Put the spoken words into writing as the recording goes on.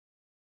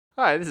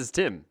Hi, this is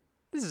Tim.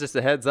 This is just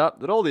a heads up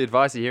that all the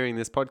advice you're hearing in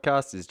this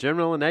podcast is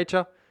general in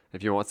nature.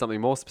 If you want something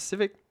more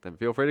specific, then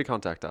feel free to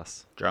contact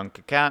us. Drunk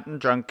accountant,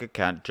 drunk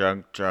accountant,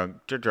 drunk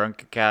accountant,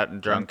 drunk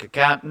accountant, drunk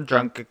accountant,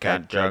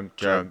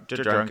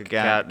 drunk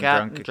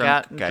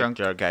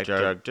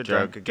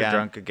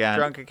accountant,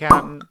 drunk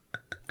accountant.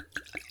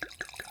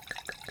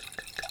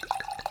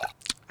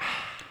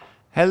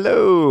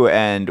 Hello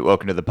and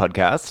welcome to the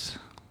podcast.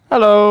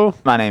 Hello.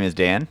 My name is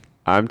Dan,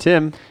 I'm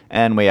Tim.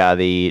 and we are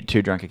the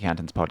Two Drunk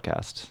Accountants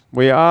podcast.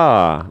 We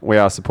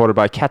are supported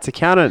by Cats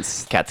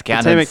Accountants. Cats The team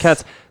at Accountants.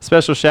 Cats.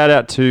 Special shout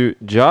out to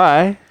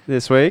Jai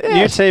this week. New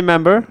Yes. team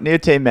member. New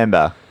team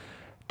member.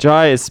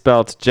 Jai is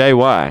spelt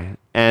J-Y.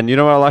 And you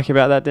know what I like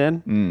about that,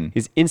 Dan?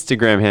 His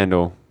Instagram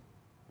handle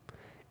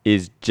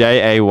is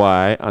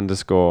JAY_WHY.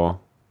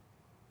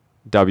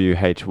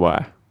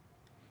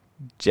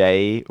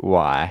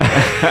 JY.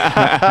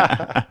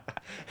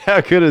 How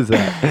good is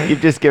that?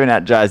 You've just given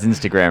out Jai's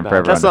Instagram for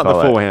everyone That's to not the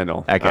follow. full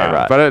handle. Okay,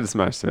 right. But it's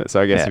most of it.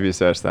 So I guess Yeah. if you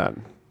search that,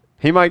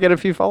 he might get a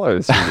few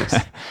followers from this.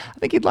 I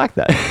think he'd like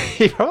that.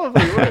 He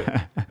probably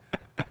would.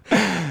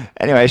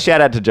 Anyway,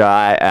 shout out to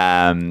Jai.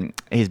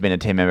 He's been a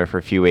team member for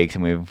a few weeks,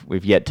 and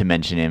we've yet to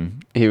mention him.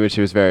 Which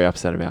he was very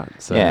upset about.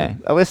 So Yeah,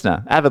 a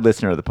listener, avid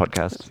listener of the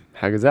podcast.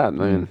 how good's that? I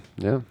mean,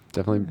 yeah,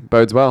 definitely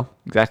bodes well.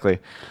 Exactly.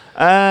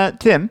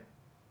 Tim,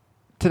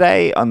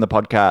 today on the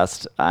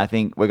podcast, I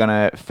think we're going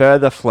to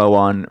further flow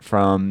on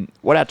from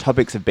what our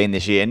topics have been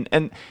this year.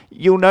 And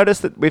you'll notice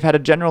that we've had a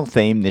general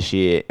theme this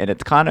year, and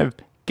it's kind of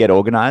get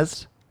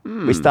organized.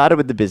 We started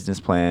with the business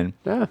plan.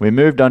 Yeah. We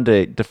moved on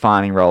to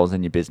defining roles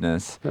in your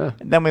business. Yeah.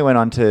 And then we went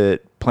on to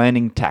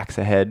planning tax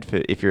ahead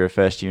for if you're a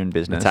first year in The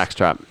business. tax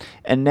trap.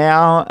 And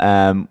now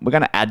we're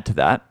going to add to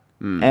that.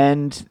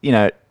 And,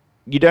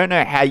 you don't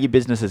know how your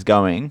business is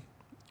going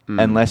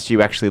unless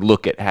you actually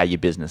look at how your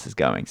business is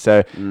going.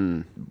 So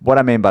what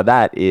I mean by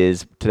that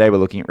is today we're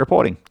looking at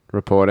reporting.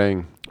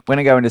 Reporting. We're going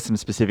to go into some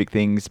specific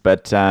things,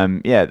 but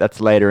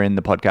that's later in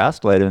the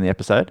podcast, later in the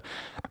episode.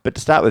 But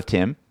to start with,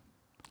 Tim,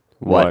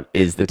 what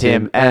is the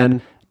Tim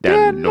and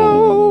Dan?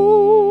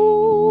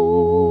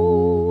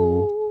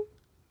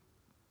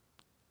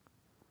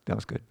 That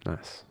was good.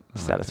 Nice.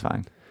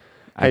 Satisfying.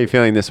 How are you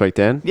feeling this week,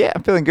 Dan? Yeah,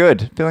 I'm feeling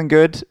good. Feeling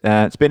good.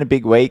 It's been a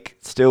big week.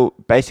 Still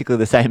basically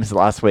the same as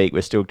last week.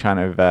 We're still kind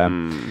of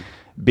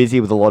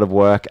busy with a lot of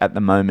work at the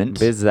moment.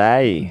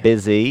 Busy.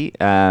 Busy.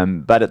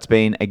 But it's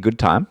been a good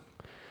time.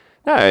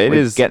 No, it We're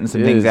is getting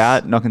some it things is.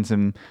 out, knocking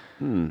some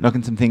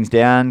things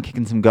down,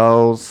 kicking some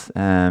goals.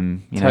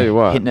 Tell you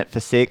what. Hitting it for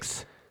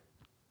 6,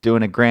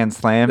 doing a grand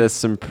slam. There's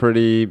some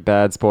pretty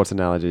bad sports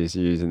analogies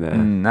you use in there.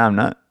 No, I'm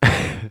not.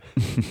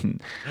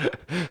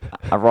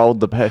 I rolled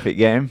the perfect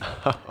game.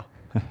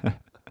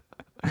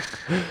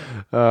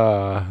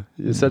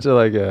 You're such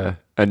a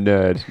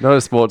nerd, not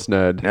a sports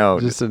nerd. No,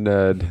 just a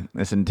nerd.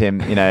 Listen, Tim,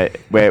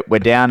 we're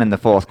down in the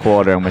fourth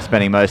quarter and we're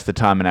spending most of the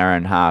time in our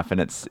own half, and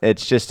it's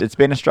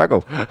been a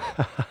struggle.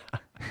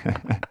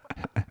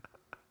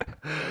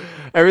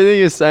 Everything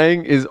you're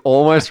saying is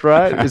almost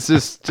right. It's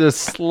just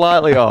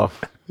slightly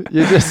off.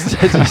 You're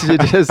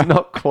just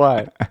not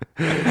quite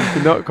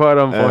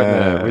on point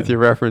there with your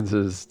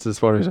references to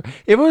sporting. If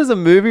it was a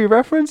movie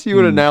reference, you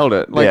would have nailed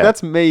it. Like Yeah.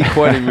 that's me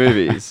quoting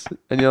movies,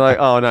 and you're like,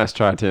 "Oh, nice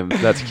try, Tim.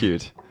 That's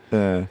cute."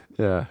 Yeah.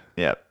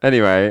 Yep.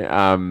 Anyway,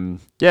 I am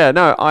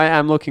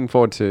looking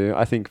forward to.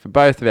 I think for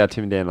both of our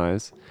Tim and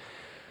Danlos,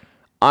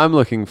 I'm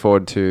looking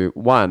forward to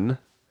one,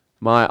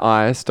 my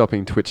eye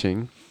stopping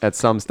twitching at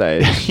some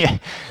stage. Yeah,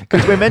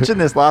 because we mentioned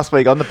this last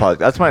week on the podcast.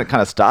 That's when it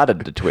kind of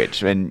started to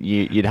twitch, and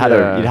you'd had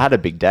a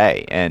big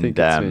day, I and think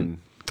it's been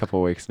a couple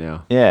of weeks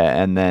now.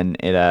 yeah, and then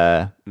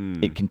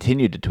it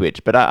continued to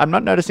twitch, but I'm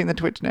not noticing the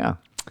twitch now.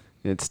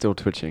 It's still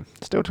twitching,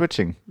 Still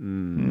twitching.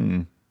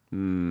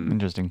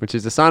 Interesting. which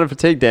is a sign of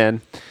fatigue,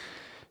 Dan.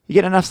 You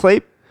get enough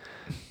sleep?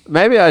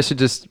 Maybe I should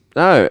just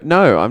I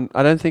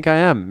don't think I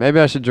am. Maybe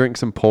I should drink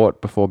some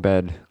port before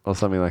bed or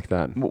something like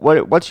that.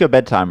 What's your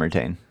bedtime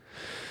routine?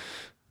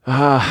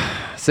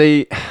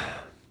 See,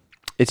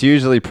 it's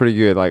usually pretty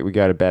good. Like we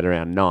go to bed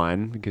around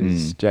 9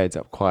 because Jade's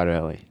up quite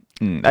early.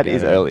 That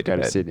is early to go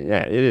to bed. Sydney.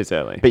 Yeah, it is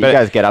early. But you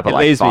guys get up at it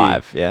like leaves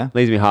 5, yeah?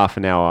 Leaves me half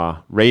an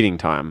hour reading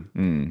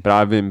time. But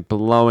I've been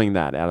blowing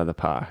that out of the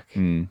park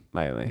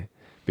lately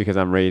because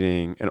I'm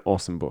reading an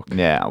awesome book.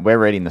 Yeah, we're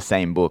reading the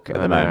same book at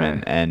the know.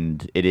 moment,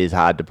 and it is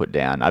hard to put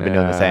down. I've been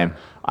doing the same.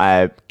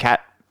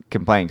 Kat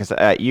complained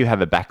because you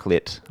have a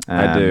backlit.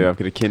 I do. I've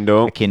got a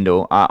Kindle.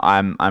 Kindle.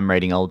 I'm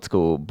reading old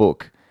school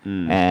book,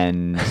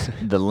 and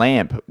the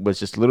lamp was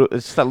just a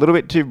little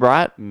bit too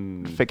bright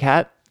for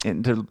Kat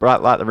to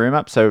light the room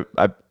up. So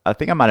I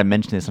think I might have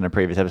mentioned this on a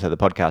previous episode of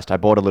the podcast. I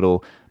bought a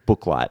little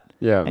book light.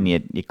 Yeah. And you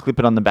clip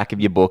it on the back of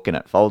your book and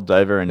it folds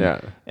over and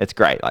it's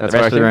great. Like That's the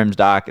rest of the working? room's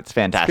dark. It's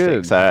fantastic.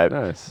 Good. So,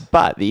 Nice.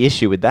 but the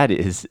issue with that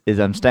is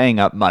I'm staying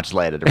up much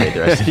later to read the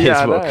rest of Yeah, I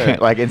his book.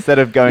 know. Like instead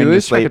of going You to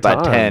lose track sleep of by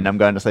time. 10, I'm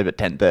going to sleep at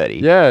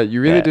 10:30. Yeah, you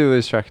really Yeah. do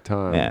lose track of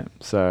time. Yeah.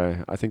 So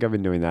I think I've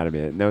been doing that a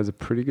bit. And there was a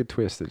pretty good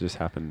twist that just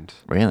happened.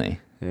 Really?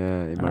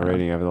 Yeah, in my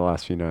reading over the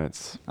last few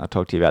notes. I'll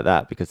talk to you about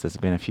that because there's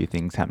been a few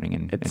things happening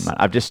in It's my...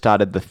 I've just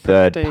started the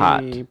third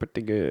part.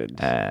 Pretty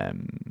good. I've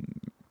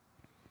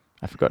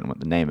forgotten what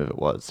the name of it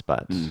was,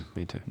 but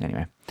Me too.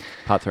 anyway.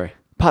 Part 3.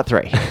 Part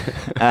 3.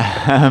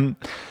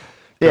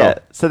 Yeah,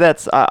 so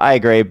that's... I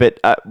agree, but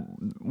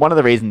one of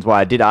the reasons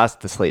why I did ask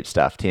the sleep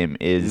stuff, Tim,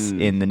 is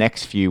in the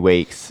next few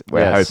weeks,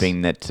 we're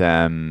hoping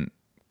that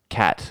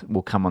Kat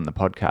will come on the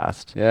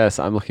podcast. Yes,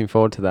 I'm looking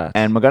forward to that.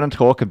 And we're going to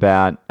talk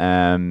about,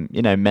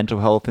 mental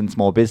health in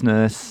small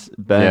business,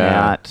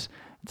 burnout,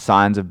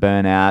 signs of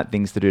burnout,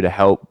 things to do to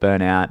help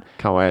burnout.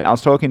 Can't wait. I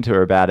was talking to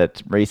her about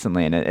it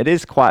recently, and it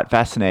is quite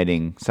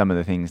fascinating, some of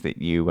the things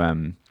that you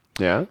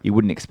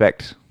wouldn't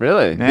expect.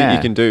 Really? Yeah. That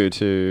you can do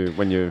to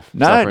when you're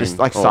just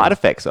like side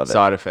effects of it.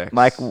 Side effects.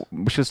 Like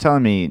she was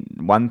telling me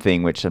one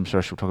thing, which I'm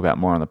sure she'll talk about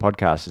more on the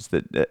podcast, is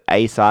that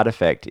a side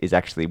effect is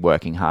actually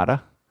working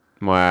harder.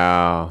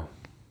 Wow.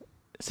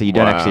 So you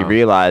don't actually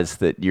realize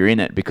that you're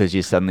in it because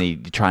you're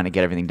trying to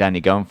get everything done.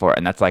 You're going for it.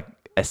 And that's like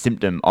a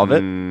symptom of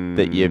it,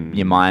 that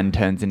your mind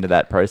turns into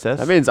that process.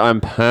 That means I'm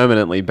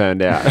permanently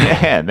burned out.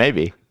 Yeah,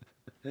 maybe.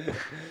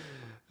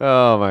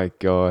 Oh my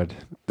God.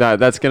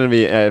 That's going to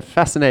be a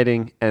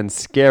fascinating and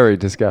scary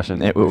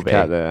discussion. It will be.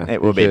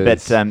 It will be.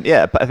 But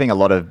but I think a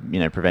lot of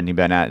preventing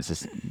burnout is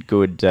just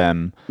good.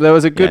 There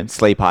was a good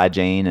sleep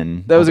hygiene,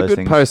 and there was a good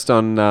things. post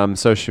on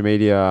social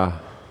media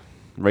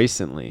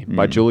recently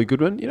by Julie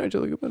Goodwin. You know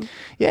Julie Goodwin?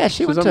 Yeah,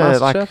 she went was to on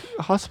like MasterChef.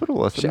 hospital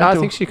or something. I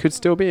think she could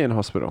still be in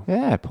hospital.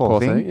 Yeah, poor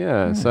thing.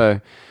 Yeah.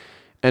 So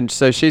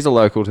she's a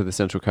local to the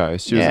Central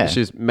Coast.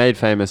 She's made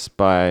famous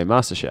by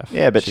MasterChef.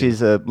 Yeah, but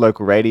she's a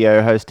local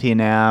radio host here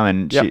now,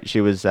 and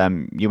she was.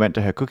 You went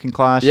to her cooking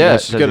class. Yeah,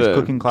 she's got a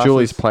cooking classes.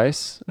 Julie's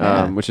Place,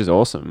 which is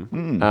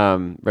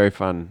awesome. Very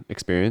fun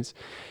experience.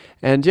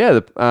 And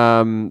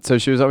so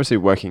she was obviously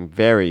working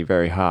very,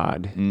 very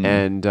hard,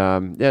 and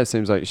it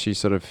seems like she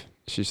sort of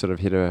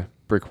hit a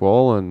brick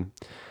wall and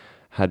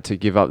had to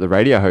give up the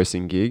radio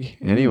hosting gig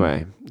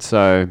anyway.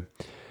 So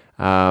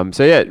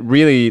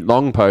really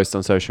long post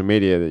on social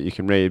media that you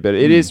can read, but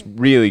it is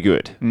really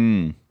good.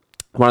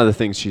 One of the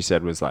things she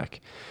said was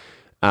like,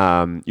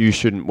 you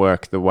shouldn't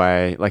work the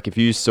way, like if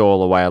you saw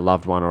the way a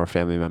loved one or a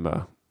family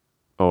member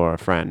or a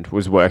friend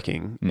was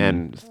working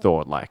and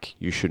thought like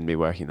you shouldn't be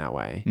working that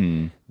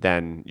way,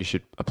 then you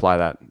should apply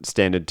that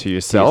standard to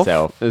yourself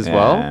as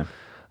well.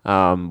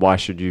 Why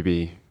should you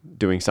be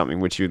doing something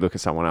which you look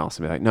at someone else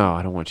and be like, no,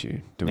 I don't want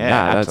you doing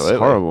that. Absolutely. That's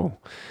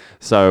horrible.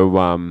 So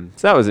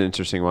that was an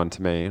interesting one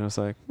to me. And I was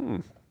like,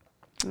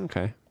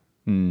 okay.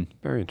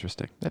 Very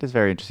interesting. That is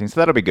very interesting. So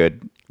that'll be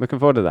good. Looking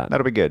forward to that.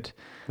 That'll be good.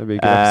 That'll be a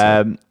good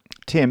episode.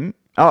 Tim,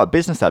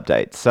 business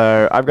update.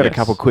 So I've got a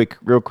couple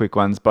real quick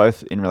ones,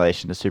 both in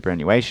relation to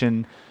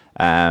superannuation.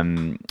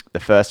 The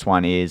first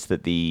one is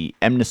that the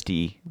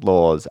amnesty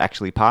laws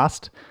actually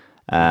passed,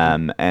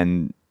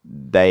 and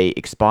they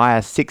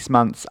expire 6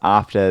 months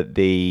after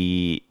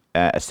the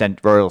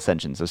royal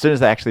ascension. So as soon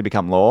as they actually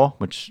become law,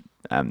 which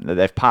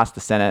they've passed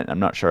the Senate, I'm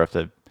not sure if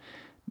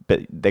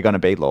but they're going to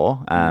be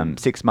law.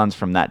 6 months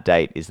from that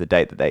date is the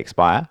date that they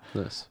expire.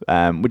 Yes.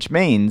 Which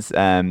means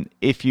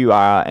if you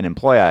are an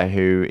employer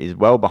who is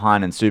well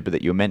behind in super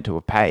that you're meant to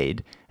have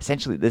paid,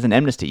 essentially there's an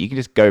amnesty. You can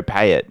just go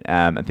pay it.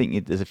 I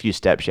think there's a few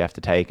steps you have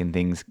to take and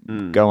things.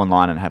 Go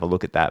online and have a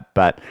look at that.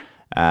 But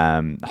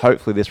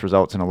hopefully this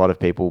results in a lot of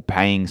people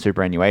paying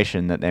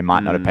superannuation that they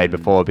might not have paid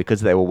before because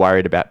they were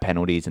worried about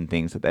penalties and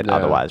things that they'd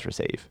otherwise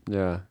receive.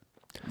 Yeah.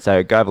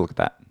 So go have a look at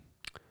that.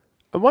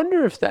 I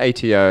wonder if the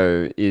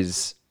ATO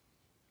is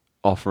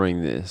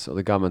offering this, or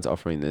the government's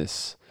offering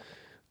this,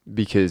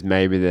 because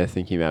maybe they're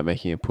thinking about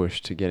making a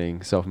push to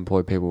getting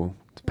self-employed people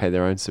to pay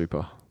their own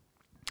super.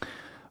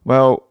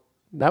 Well,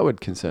 that would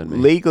concern me.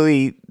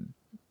 Legally,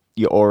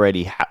 you are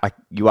already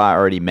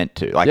meant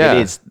to. It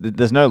is.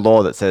 There's no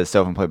law that says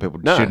self-employed people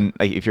shouldn't.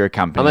 Like, if you're a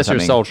company, unless you're a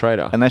sole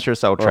trader, or a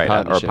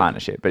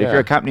partnership. But if you're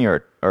a company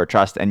or a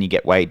trust and you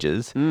get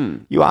wages,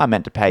 you are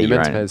meant to pay your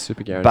own. To pay the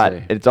super guarantee. But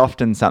it's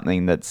often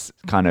something that's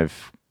kind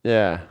of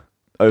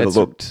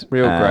overlooked. It's a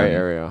real grey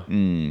area.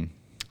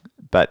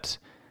 But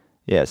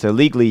so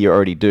legally you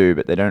already do,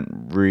 but they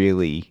don't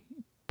really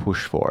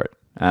push for it.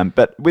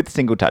 But with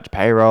single touch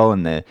payroll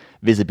and the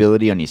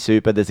visibility on your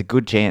super, there's a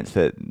good chance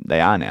that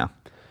they are now.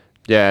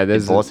 Yeah,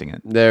 enforcing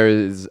it. There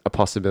is a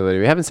possibility.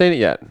 We haven't seen it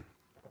yet,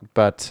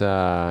 but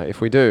if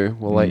we do,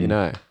 we'll let you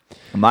know.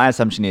 My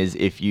assumption is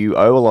if you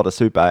owe a lot of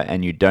super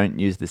and you don't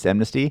use this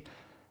amnesty,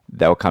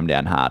 they'll come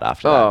down hard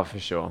after that. Oh, for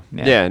sure.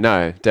 Yeah,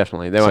 no,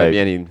 definitely. There won't be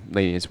any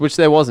lenience, which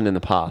there wasn't in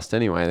the past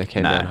anyway. They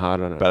came down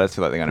hard on it. But I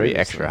feel like they're going to be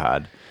extra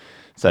hard.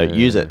 So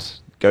use it.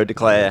 Go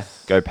declare,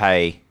 go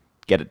pay,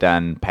 get it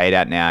done, pay it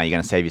out now. You're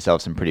going to save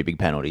yourself some pretty big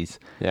penalties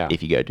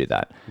if you go do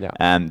that.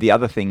 Yeah. The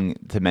other thing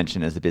to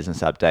mention as a business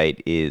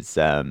update is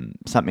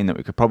something that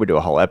we could probably do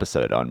a whole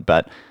episode on,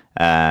 but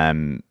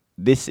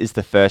this is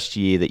the first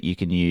year that you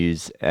can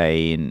use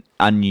an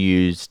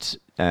unused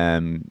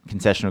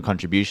concessional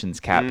contributions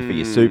cap for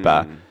your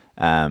super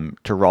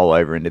to roll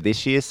over into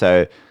this year.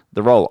 So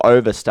the roll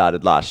over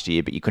started last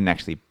year, but you couldn't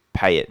actually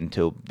pay it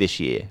until this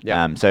year.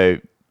 Yeah. So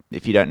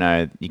if you don't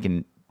know, you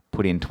can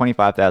put in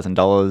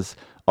 $25,000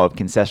 of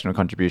concessional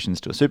contributions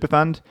to a super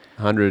fund.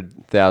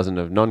 100,000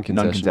 of non-concessional.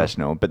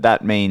 Non-concessional, but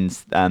that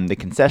means the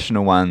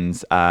concessional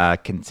ones are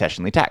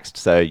concessionally taxed.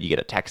 So you get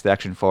a tax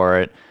deduction for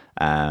it,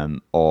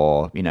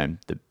 or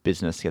the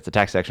business gets a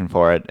tax deduction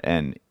for it,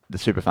 and the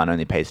super fund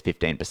only pays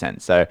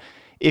 15%. So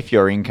if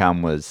your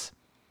income was,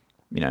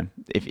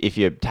 if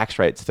your tax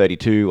rate's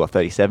 32 or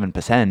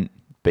 37%,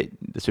 but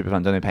the super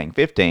fund's only paying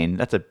 15,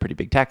 that's a pretty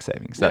big tax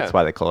savings. That's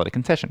why they call it a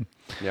concession.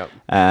 Yep.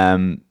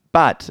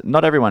 But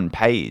not everyone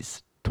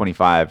pays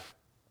 25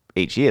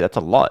 each year. That's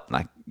a lot.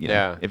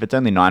 If it's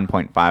only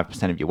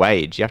 9.5% of your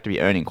wage, you have to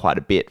be earning quite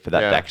a bit for that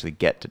to actually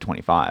get to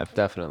 25.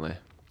 Definitely.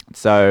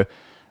 So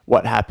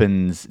what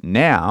happens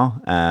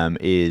now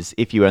is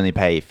if you only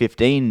pay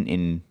 15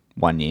 in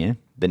 1 year,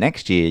 the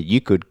next year you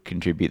could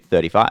contribute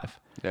 35.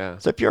 Yeah.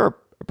 So if you're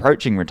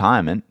approaching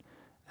retirement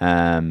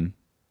and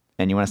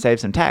you want to save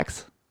some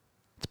tax,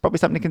 it's probably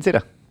something to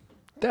consider.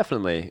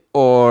 Definitely.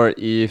 Or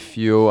if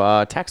you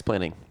are tax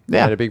planning, you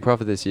Yeah. had a big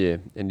profit this year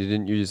and you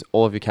didn't use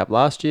all of your cap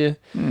last year,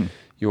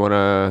 you want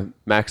to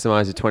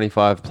maximize your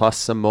 25 plus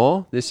some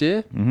more this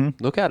year,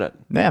 look at it.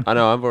 Yeah. I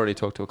know I've already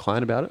talked to a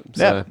client about it.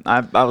 So.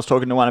 Yeah, I was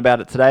talking to one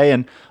about it today,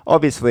 and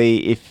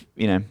obviously if,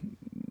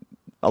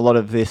 a lot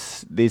of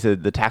these are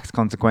the tax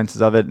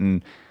consequences of it,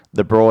 and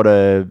the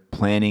broader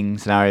planning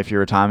scenario for your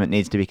retirement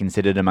needs to be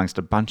considered amongst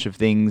a bunch of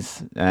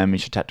things. You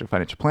should chat to a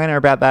financial planner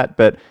about that.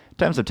 But in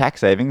terms of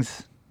tax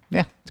savings,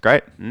 yeah, it's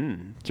great.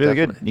 It's really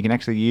good. You can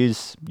actually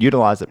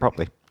utilize it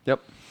properly.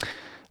 Yep.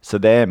 So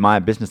they're my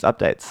business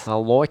updates. I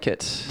like it.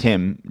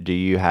 Tim, do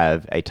you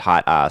have a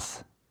tight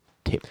ass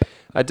tip?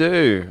 I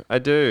do.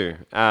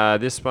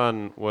 This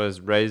one was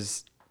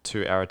raised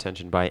to our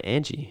attention by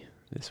Angie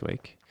this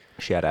week.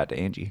 Shout out to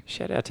Angie.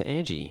 Shout out to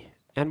Angie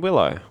and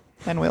Willow.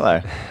 And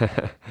Willow.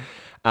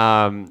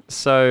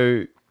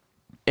 So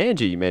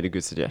Angie made a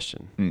good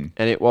suggestion,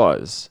 and it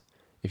was,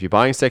 if you're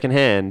buying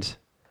secondhand,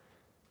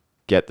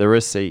 get the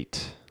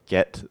receipt.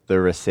 Get the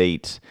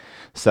receipt.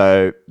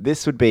 So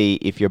this would be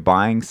if you're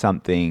buying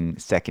something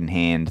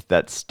secondhand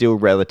that's still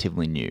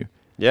relatively new.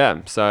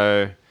 Yeah.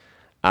 So,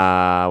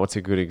 what's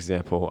a good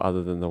example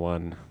other than the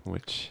one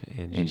which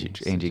Angie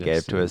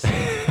gave to suggested?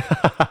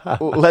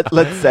 us?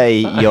 Let's say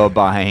you're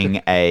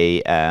buying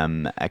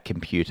a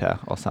computer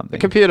or something. A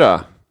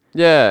computer.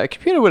 Yeah, a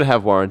computer would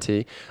have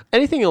warranty.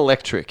 Anything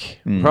electric,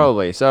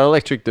 probably. So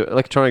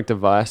electronic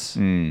device.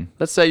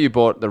 Let's say you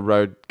bought the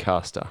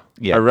Rodecaster.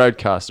 Yeah. A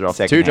Rodecaster off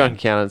two Secondhand. junk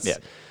accountants. Yeah.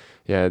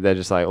 Yeah, they're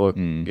just like, look,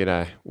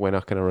 we're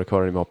not going to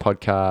record any more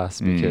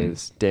podcasts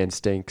because Dan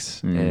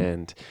stinks.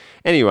 And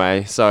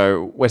anyway,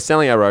 so we're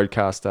selling our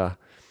Rodecaster.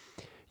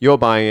 You're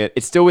buying it.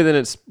 It's still within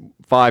its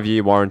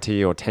 5-year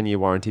warranty or 10-year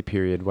warranty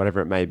period,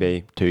 whatever it may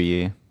be.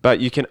 2-year. But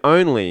you can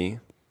only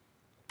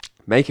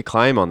make a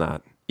claim on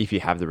that if you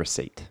have the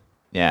receipt.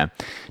 Yeah.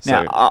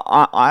 Now,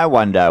 I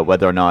wonder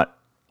whether or not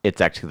it's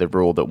actually the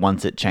rule that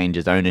once it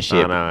changes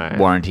ownership,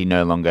 warranty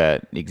no longer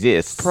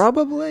exists.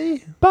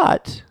 Probably.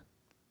 But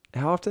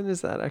How often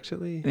is that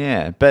actually?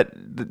 yeah, but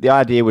the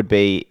idea would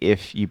be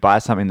if you buy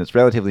something that's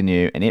relatively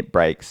new and it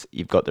breaks,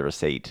 you've got the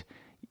receipt,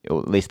 or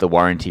at least the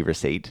warranty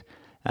receipt.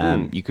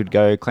 You could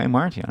go claim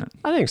warranty on it.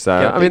 I think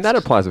so. Get I mean, that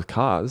fixed. applies with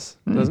cars,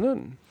 doesn't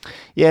it?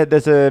 Yeah,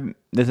 there's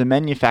a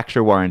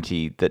manufacturer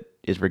warranty that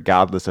is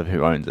regardless of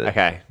who owns it.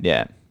 Okay.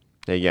 Yeah.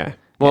 There you go.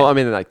 Well, I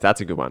mean, like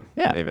that's a good one.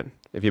 Yeah. Even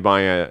if you're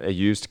buying a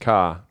used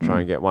car, try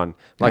and get one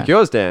like Yeah.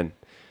 yours, Dan,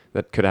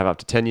 that could have up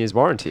to 10 years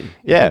warranty.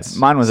 Yeah, It's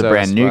mine was a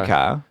brand new serviced by-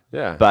 car.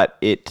 Yeah. But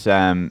it,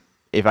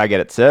 if I get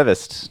it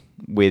serviced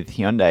with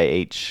Hyundai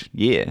each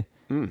year,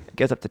 it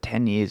goes up to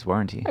 10 years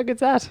warranty. How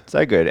good's that?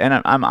 So good.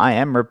 And I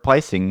am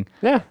replacing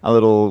Yeah. a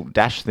little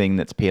dash thing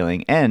that's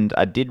peeling, and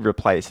I did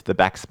replace the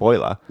back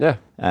spoiler Yeah.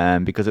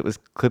 because it was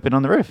clipping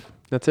on the roof.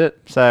 That's it.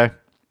 So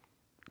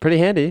Pretty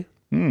handy.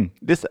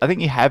 this, I think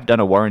you have done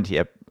a warranty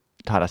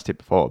tight ass tip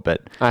before,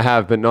 but I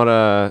have, but not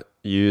a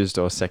used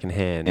or second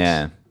hand.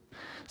 yeah.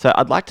 So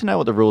I'd like to know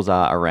what the rules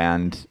are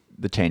around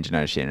the change in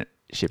ownership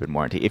and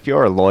warranty. If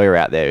you're a lawyer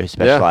out there who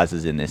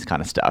specializes in this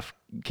kind of stuff,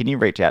 can you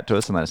reach out to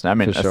us and let us know? I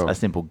mean, For sure. a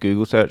simple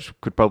Google search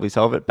could probably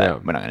solve it, but Yeah.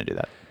 we're not going to do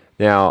that.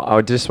 Now, I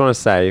would just want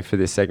to say for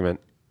this segment,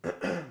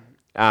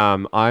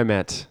 I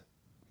met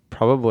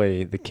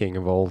probably the king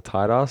of all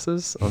tight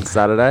asses on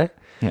Saturday.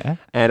 Yeah.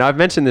 And I've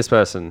mentioned this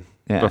person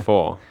Yeah.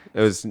 before.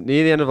 It was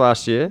near the end of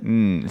last year.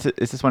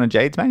 Is this one of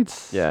Jade's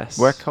mates? Yes.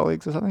 Work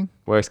colleagues or something?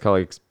 Work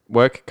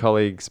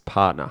colleague's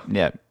partner.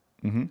 Yeah.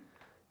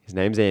 His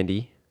name's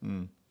Andy.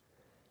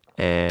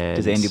 And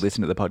Does Andy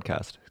listen to the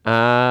podcast?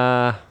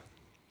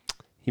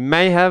 He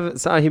may have,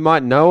 so he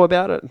might know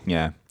about it,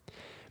 Yeah.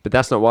 but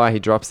that's not why he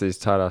drops these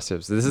tight ass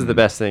tips. This is the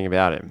best thing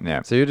about him.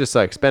 Yeah. So you just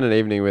like spend an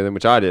evening with him,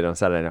 which I did on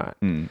Saturday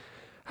night,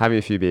 having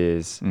a few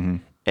beers,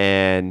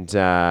 and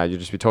you'll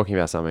just be talking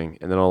about something,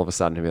 and then all of a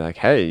sudden he'll be like,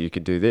 "Hey, you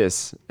could do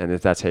this," and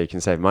if that's how you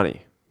can save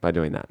money by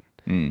doing that.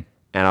 And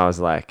I was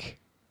like,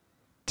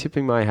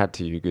 tipping my hat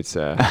to you, good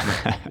sir.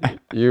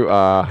 You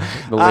are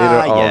the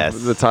leader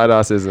of the tight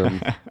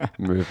assism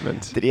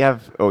movement. Did he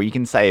have, or you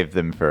can save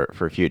them for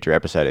a future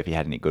episode if he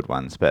had any good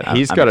ones, but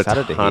He's I'm got a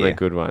excited to ton hear. of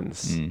good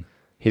ones.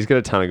 He's got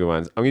a ton of good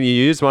ones. I'm going to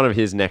use one of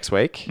his next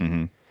week,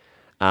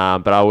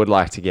 but I would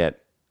like to get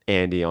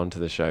Andy onto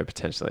the show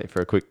potentially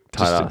for a quick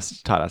tight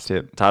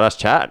ass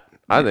chat,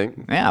 I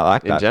think. Yeah, I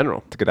like that. In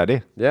general. It's a good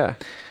idea. Yeah.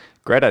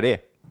 Great idea.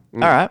 All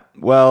right.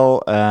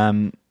 Well,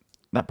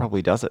 that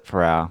probably does it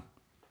for our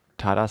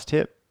tight ass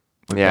tip.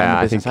 We've done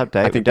the business update.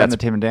 I think We've done that's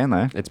the Tim and Dan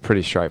though. It's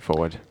pretty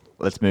straightforward.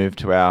 Let's move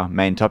to our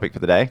main topic for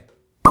the day.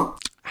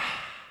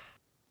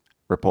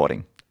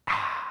 Reporting.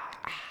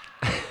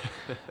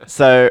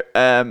 So,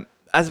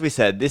 as we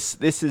said,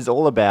 this is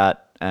all about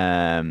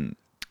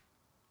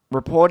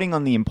reporting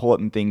on the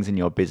important things in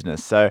your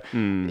business. So,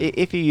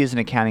 if you use an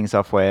accounting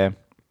software,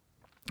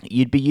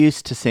 you'd be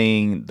used to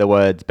seeing the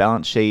words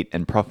balance sheet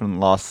and profit and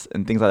loss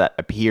and things like that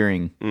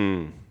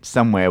appearing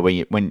somewhere where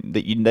you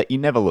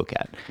never look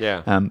at.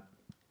 Yeah.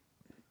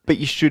 But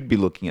you should be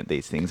looking at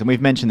these things. And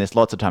we've mentioned this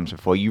lots of times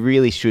before. You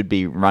really should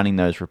be running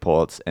those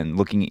reports and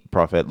looking at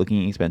profit,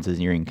 looking at expenses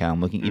and your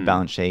income, looking at your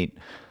balance sheet,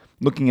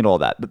 looking at all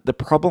that. But the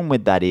problem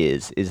with that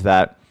is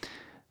that,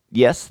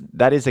 yes,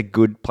 that is a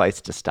good place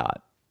to start.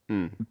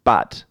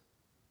 But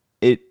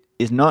it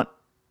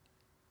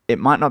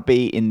might not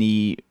be in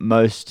the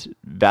most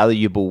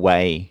valuable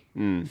way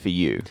for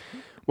you.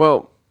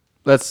 Well,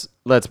 let's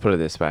put it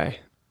this way.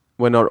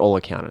 We're not all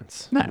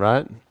accountants,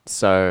 right?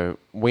 So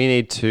we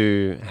need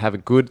to have a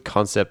good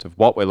concept of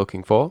what we're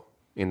looking for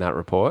in that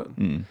report.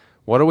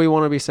 What do we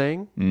want to be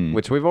seeing?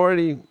 Which we've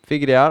already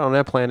figured out on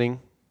our planning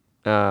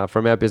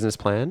from our business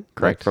plan.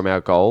 Correct. Like from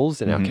our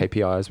goals and our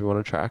KPIs we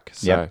want to track.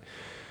 So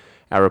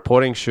our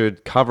reporting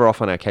should cover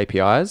off on our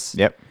KPIs.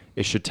 Yep.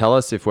 It should tell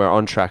us if we're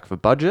on track for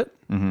budget.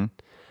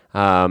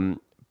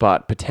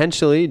 But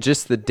potentially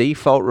just the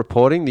default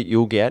reporting that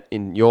you'll get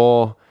in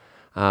your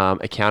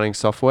accounting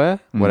software,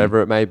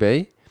 whatever it may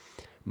be,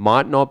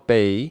 might not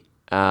be,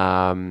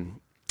 I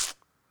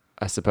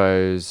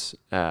suppose,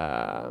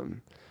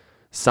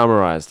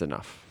 summarized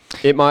enough.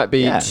 It might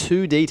be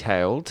too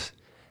detailed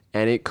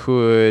and it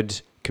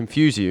could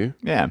confuse you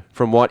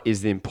from what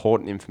is the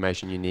important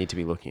information you need to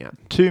be looking at.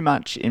 Too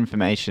much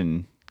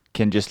information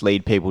can just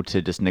lead people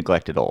to just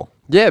neglect it all.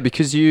 Yeah,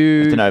 because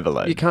it's an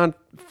overload. You can't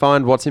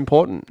find what's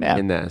important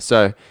in there.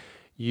 So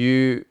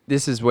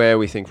this is where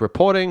we think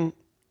reporting,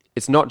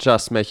 it's not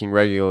just making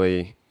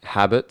regularly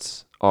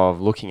habits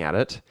of looking at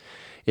it.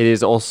 It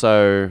is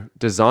also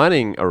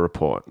designing a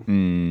report,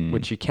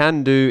 which you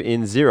can do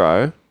in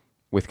Xero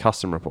with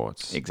custom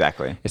reports.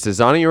 Exactly. It's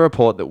designing a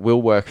report that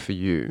will work for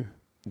you,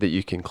 that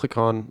you can click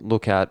on,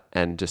 look at,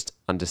 and just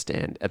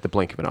understand at the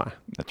blink of an eye.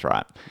 That's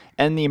right.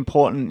 And the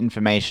important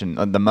information,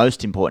 or the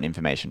most important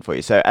information for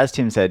you. So as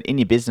Tim said, in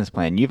your business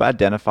plan, you've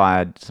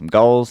identified some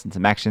goals and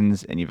some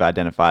actions, and you've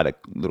identified a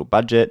little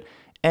budget,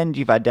 and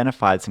you've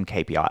identified some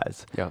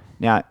KPIs. Yeah.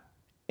 Now,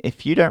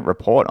 if you don't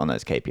report on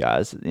those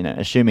KPIs,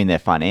 assuming they're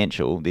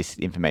financial, this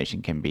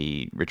information can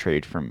be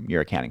retrieved from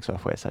your accounting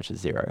software such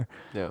as Xero.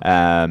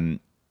 Yeah.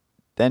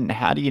 Then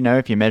how do you know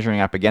if you're measuring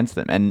up against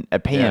them? And a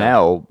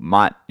P&L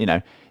might,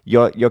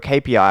 your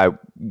KPI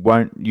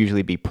won't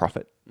usually be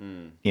profit.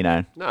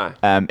 No.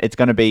 It's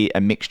going to be a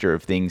mixture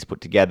of things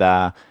put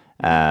together.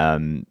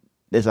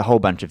 There's a whole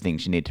bunch of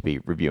things you need to be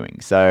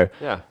reviewing. So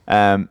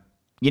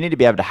you need to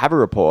be able to have a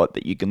report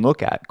that you can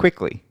look at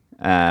quickly.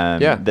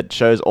 That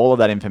shows all of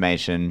that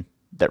information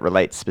that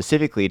relates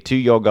specifically to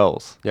your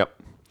goals. Yep.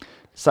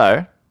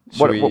 So,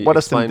 what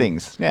are some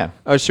things? Yeah.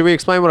 Should we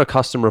explain what a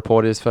custom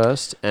report is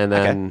first, and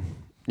then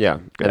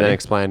then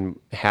explain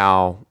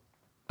how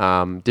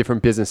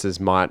different businesses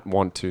might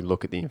want to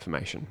look at the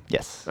information?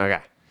 Yes.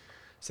 Okay.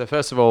 So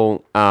first of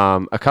all,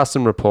 a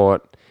custom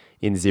report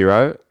in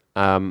Xero.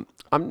 I'm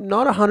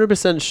not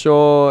 100%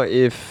 sure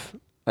if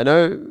I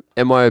know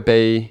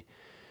MYOB.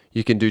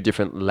 You can do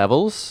different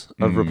levels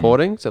of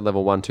reporting. So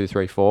level 1, 2,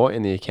 3, 4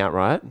 in the account,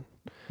 right?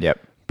 Yep.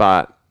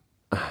 But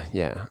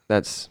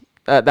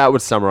that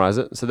would summarize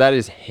it. So that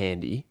is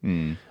handy.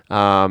 In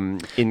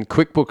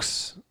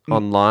QuickBooks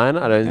Online,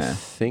 I don't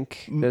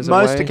think there's a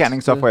way. Most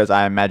accounting softwares,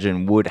 I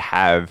imagine, would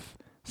have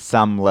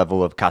some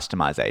level of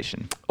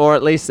customization. Or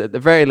at least, at the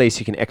very least,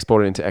 you can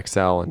export it into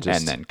Excel and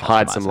just then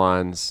hide some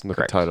lines, look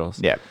at totals.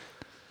 Yeah.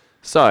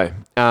 So,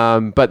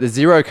 but the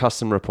Xero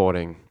custom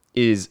reporting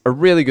is a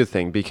really good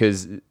thing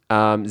because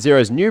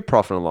Xero's new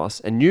profit and loss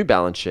and new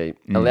balance sheet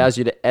allows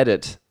you to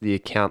edit the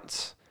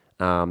accounts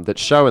that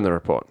show in the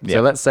report. Yep.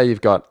 So let's say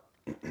you've got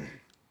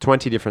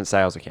 20 different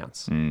sales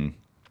accounts,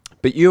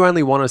 but you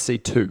only want to see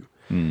 2.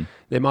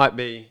 There might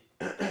be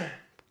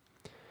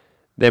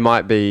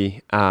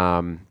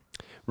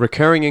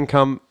recurring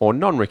income or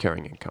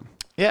non-recurring income.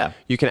 Yeah.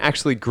 You can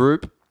actually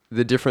group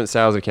the different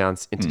sales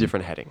accounts into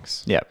different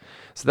headings. Yep.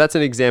 So that's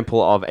an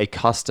example of a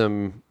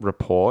custom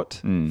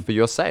report for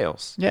your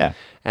sales. Yeah.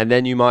 And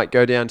then you might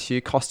go down to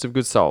your cost of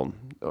goods sold.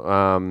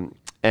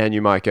 And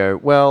you might go,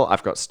 well,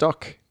 I've got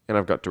stock and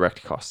I've got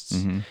direct costs.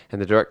 And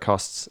the direct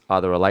costs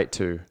either relate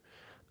to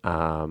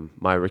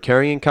my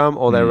recurring income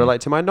or they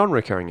relate to my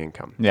non-recurring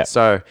income. Yeah.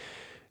 So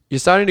you're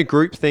starting to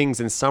group things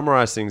and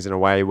summarize things in a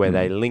way where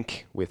they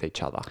link with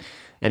each other.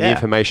 And the Yeah.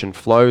 information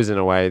flows in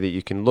a way that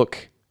you can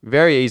look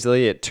very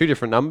easily at two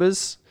different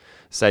numbers,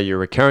 say your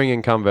recurring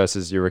income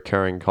versus your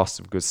recurring cost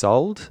of goods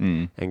sold,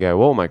 and go,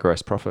 well, my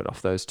gross profit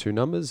off those two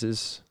numbers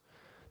is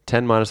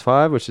 10 minus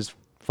 5, which is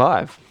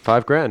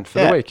 $5,000 for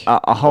the week.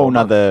 A whole Or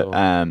month, nother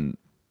or-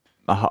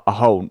 a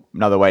whole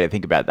another way to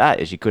think about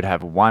that is you could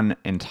have one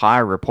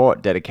entire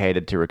report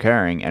dedicated to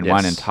recurring and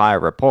one Yes. entire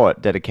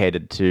report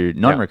dedicated to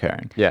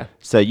non-recurring. Yeah.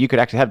 So you could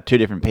actually have two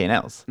different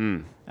P&Ls.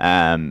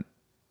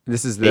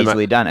 This is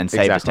Easily done and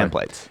saved as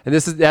Exactly. templates. And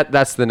this is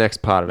that's the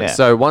next part of it. Yeah.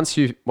 So once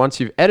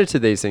you've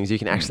edited these things, you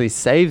can actually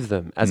save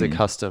them as a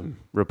custom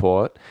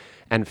report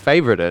and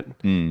favorite it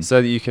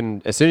so that you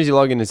can, as soon as you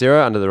log into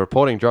Xero under the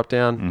reporting drop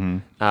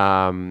down,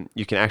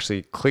 you can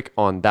actually click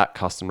on that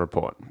custom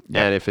report.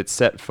 Yeah. And if it's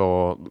set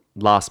for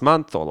last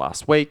month or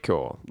last week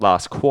or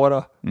last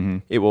quarter,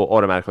 it will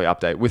automatically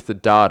update with the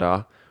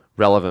data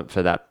relevant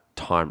for that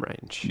time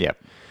range.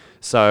 Yep.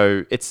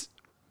 So it's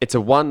a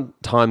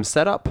one-time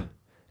setup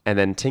and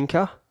then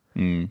tinker.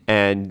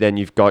 And then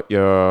you've got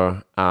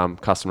your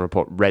custom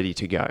report ready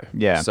to go.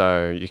 Yeah.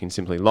 So you can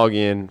simply log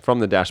in from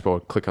the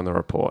dashboard, click on the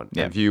report,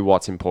 Yeah. and view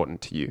what's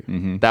important to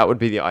you. That would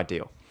be the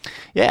ideal.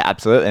 Yeah,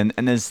 absolutely.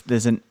 And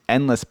there's an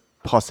endless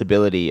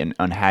possibility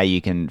on how you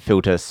can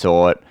filter,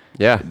 sort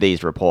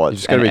these reports. You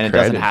just gotta be and it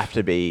doesn't creative.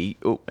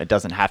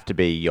 have to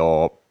be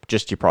your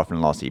profit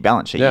and loss of your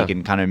balance sheet. Yeah. You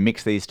can kind of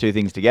mix these two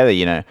things together.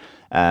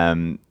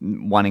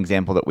 One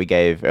example that we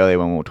gave earlier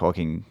when we were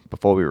talking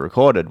before we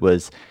recorded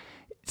was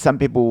some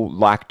people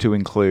like to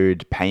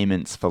include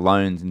payments for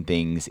loans and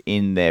things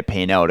in their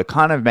P&L to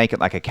kind of make it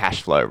like a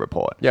cash flow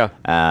report. Yeah.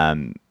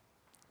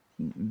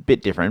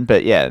 Bit different,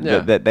 but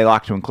they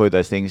like to include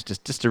those things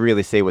just to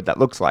really see what that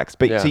looks like.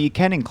 But so you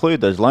can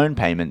include those loan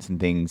payments and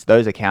things,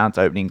 those accounts,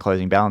 opening,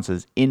 closing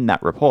balances in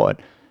that report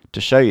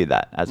to show you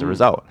that as a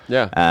result.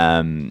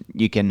 Yeah.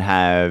 You can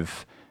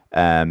have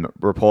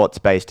reports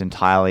based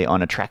entirely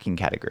on a tracking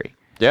category.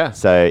 Yeah.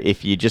 So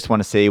if you just want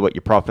to see what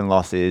your profit and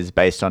loss is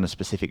based on a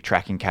specific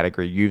tracking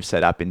category you've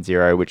set up in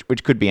Xero,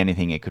 which could be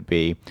anything. It could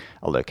be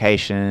a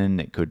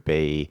location. It could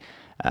be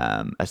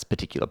a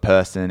particular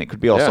person. It could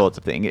be all sorts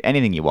of things.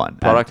 Anything you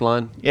want. Product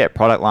line. Yeah,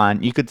 product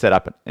line. You could set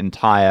up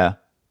entire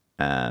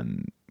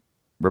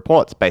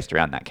reports based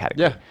around that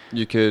category. Yeah.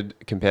 You could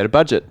compare to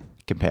budget.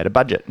 Compare to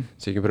budget.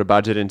 So you can put a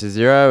budget into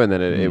Xero and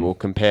then it will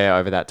compare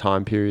over that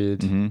time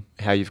period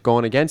how you've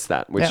gone against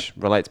that, which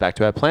relates back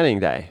to our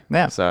planning day.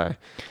 Yeah. So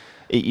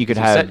you could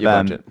So have set your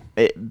budget.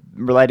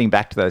 relating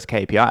back to those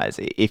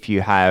KPIs. If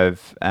you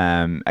have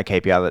a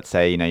KPI, let's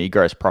say your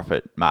gross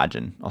profit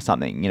margin or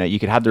something, you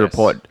could have the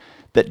report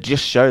that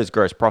just shows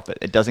gross profit.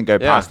 It doesn't go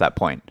past that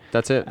point.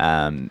 That's it.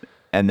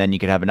 And then you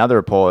could have another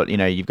report.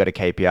 You've got a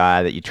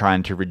KPI that you're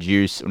trying to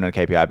reduce, not a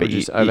KPI, but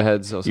Reduce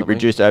overheads or You something.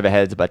 reduce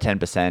overheads by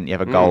 10%. You have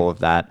a goal of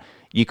that.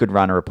 You could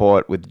run a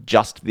report with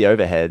just the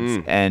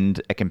overheads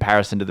and a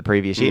comparison to the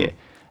previous year.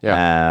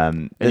 Yeah.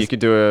 And you can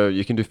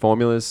do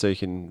formulas, so you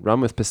can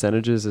run with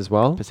percentages as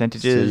well.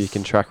 Percentages. So you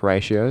can track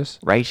ratios.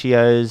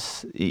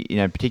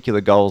 Particular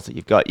goals that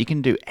you've got. You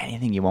can do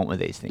anything you want with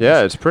these things.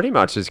 Yeah, it's pretty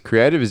much as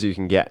creative as you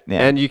can get.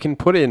 Yeah. And you can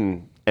put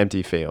in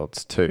empty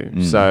fields too.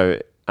 So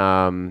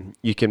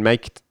you can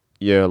make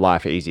your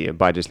life easier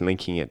by just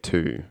linking it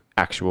to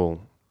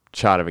actual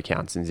chart of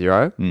accounts in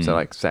Xero. So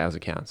like sales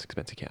accounts,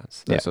 expense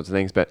accounts, those sorts of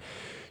things. But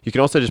you can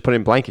also just put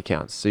in blank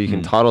accounts. So you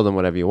can title them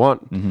whatever you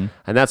want. And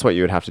that's what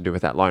you would have to do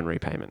with that loan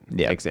repayment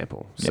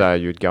example. So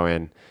you'd go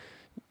in,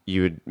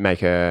 you would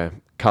make a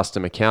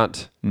custom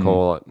account,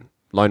 call it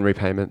loan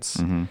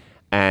repayments.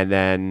 And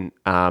then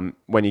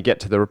when you get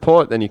to the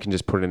report, then you can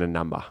just put in a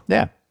number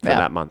for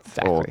that month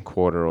or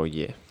quarter or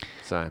year.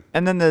 So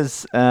And then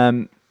there's,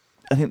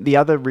 I think the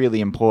other really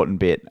important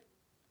bit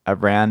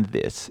around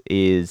this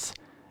is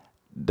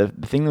the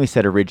thing that we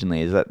said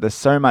originally is that there's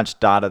so much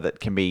data that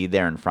can be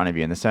there in front of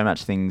you, and there's so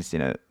much things,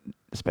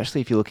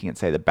 especially if you're looking at,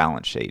 say, the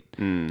balance sheet.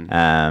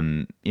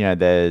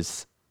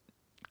 There's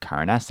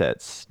current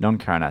assets,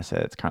 non-current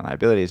assets, current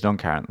liabilities,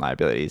 non-current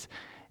liabilities.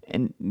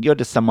 And you're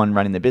just someone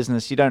running the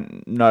business. You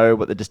don't know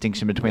what the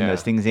distinction between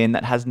those things in.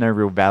 That has no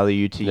real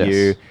value to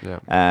you.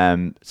 Yeah.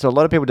 So a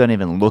lot of people don't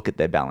even look at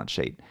their balance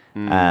sheet.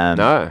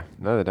 No,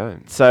 they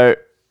don't. So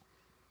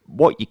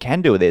what you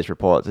can do with these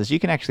reports is you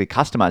can actually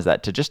customize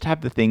that to just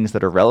have the things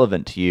that are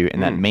relevant to you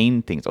and that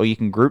mean things, or you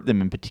can group them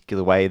in a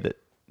particular way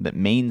that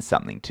means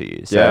something to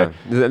you. So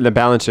the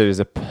balance sheet is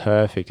a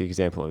perfect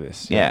example of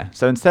this. yeah.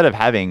 So instead of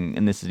having,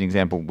 and this is an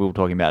example we were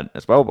talking about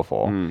as well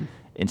before,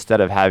 instead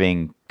of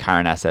having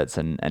current assets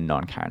and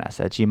non-current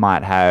assets, you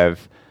might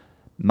have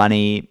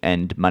money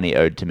and money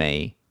owed to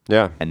me.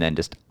 Yeah. And then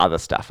just other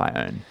stuff I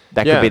own.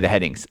 That could be the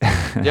headings.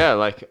 Yeah,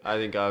 like I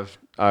think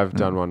I've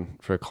done one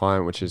for a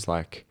client, which is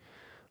like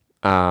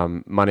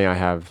money I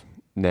have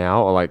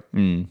now, or like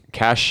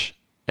cash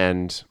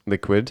and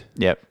liquid.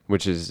 Yep.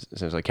 Which is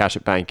essentially cash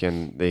at bank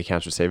and the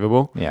accounts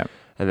receivable. Yep.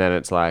 And then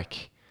it's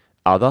like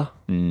other.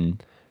 And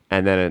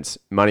then it's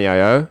money I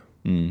owe.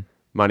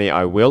 money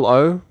I will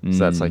owe. So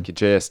that's like your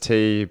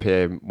GST,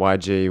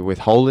 PAYG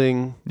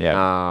withholding,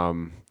 Yeah.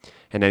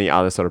 and any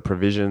other sort of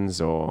provisions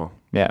or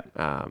Yeah.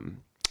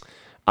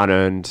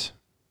 unearned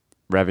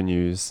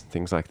revenues,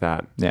 things like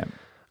that. Yeah.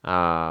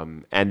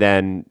 And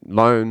then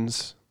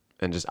loans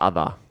and just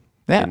other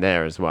Yeah. in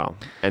there as well.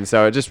 And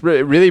so it just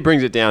really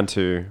brings it down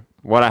to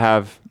what I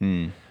have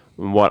and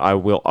what I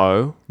will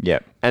owe. Yeah.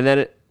 And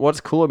then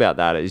what's cool about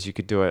that is you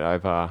could do it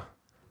over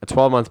a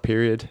 12-month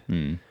period,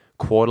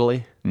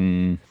 quarterly,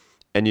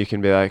 and you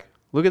can be like,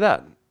 look at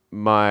that.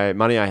 My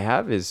money I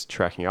have is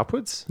tracking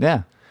upwards.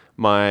 Yeah.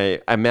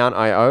 My amount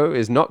I owe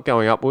is not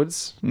going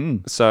upwards.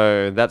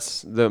 So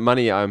that's the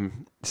money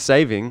I'm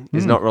saving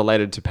is not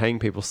related to paying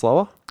people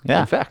slower.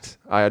 Yeah. In fact,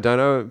 I don't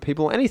owe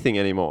people anything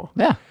anymore.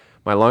 Yeah.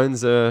 My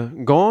loans are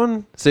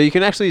gone. So you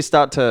can actually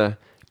start to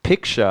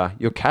picture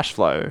your cash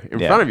flow in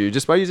front of you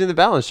just by using the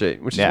balance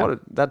sheet, which is what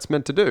that's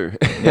meant to do.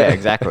 Yeah,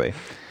 exactly.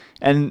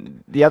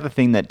 And the other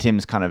thing that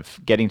Tim's kind of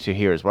getting to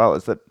here as well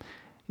is that,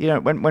 you know,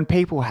 when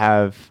people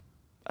have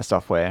a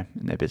software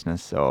in their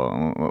business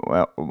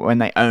or when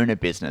they own a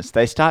business,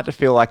 they start to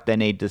feel like they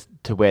need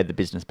to wear the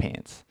business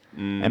pants.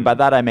 And by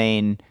that, I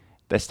mean,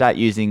 they start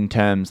using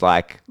terms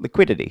like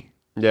liquidity.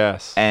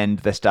 Yes. And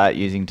they start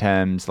using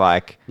terms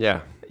like,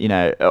 Yeah. you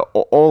know,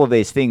 all of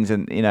these things.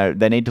 And, you know,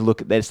 they need to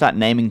they start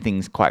naming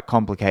things quite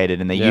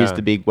complicated and they use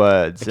the big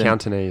words.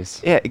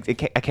 Accountanese.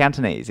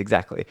 Accountanese,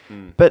 exactly.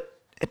 But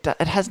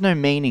it has no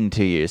meaning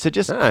to you. So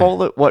just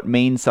call it what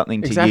means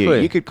something to you.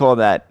 You could call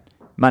that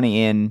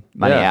money in,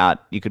 money out.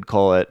 You could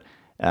call it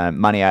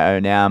money I owe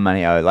now,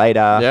 money I owe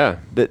later. Yeah.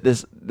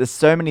 There's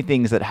so many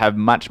things that have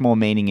much more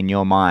meaning in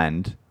your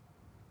mind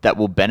that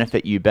will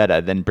benefit you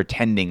better than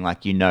pretending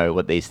like you know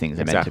what these things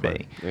are meant to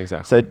be.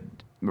 Exactly. So,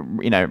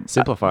 you know,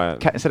 simplify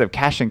it. Instead of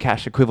cash and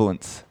cash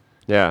equivalents.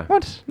 Yeah.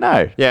 What?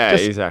 No. Yeah,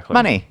 just exactly.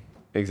 Money.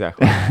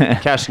 Exactly.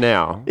 Cash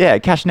now. Yeah,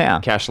 cash now.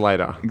 Cash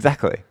later.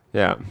 Exactly.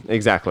 Yeah,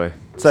 exactly.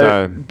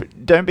 So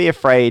don't be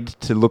afraid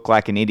to look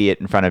like an idiot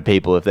in front of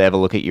people if they ever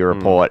look at your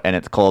report and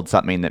it's called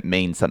something that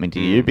means something to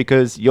you,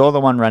 because you're the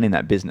one running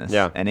that business.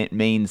 Yeah. And it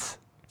means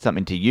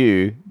something to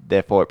you,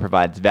 therefore it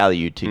provides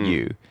value to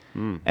you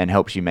and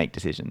helps you make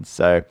decisions.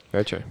 So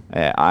very true.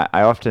 Yeah,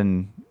 I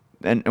often,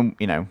 and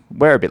you know,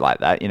 we're a bit like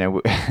that. You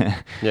know,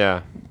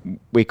 yeah.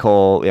 We're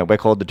called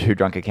the two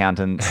drunk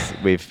accountants.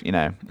 We've, you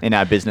know, in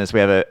our business we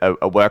have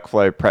a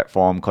workflow prep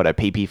form called a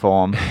PP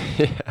form.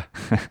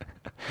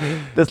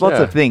 There's lots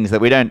of things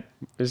that we don't.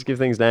 We just give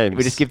things names.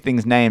 We just give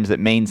things names that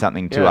mean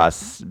something to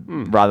us,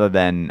 rather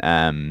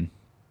than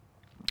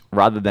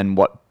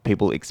what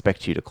people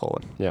expect you to call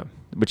it. Yeah.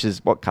 Which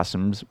is what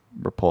custom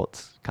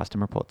reports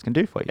can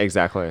do for you.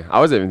 Exactly.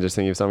 I was even just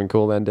thinking of something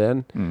cool then,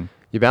 Dan.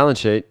 Your balance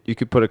sheet, you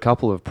could put a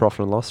couple of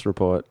profit and loss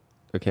report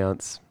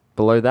accounts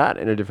below that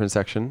in a different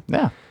section.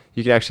 Yeah.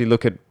 You could actually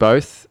look at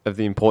both of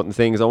the important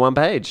things on one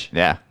page.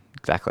 Yeah.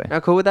 Exactly.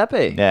 How cool would that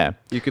be? Yeah.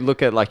 You could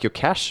look at like your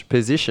cash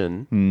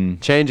position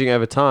changing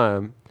over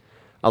time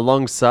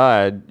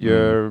alongside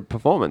your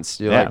performance,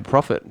 your like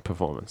profit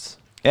performance.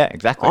 Yeah,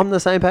 exactly. On the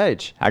same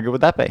page. How good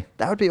would that be?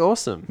 That would be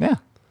awesome. Yeah.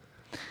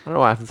 I don't know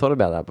why I haven't thought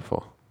about that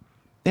before.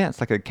 Yeah, it's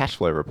like a cash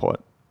flow report.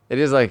 It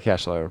is like a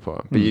cash flow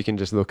report, but you can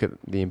just look at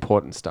the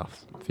important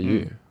stuff for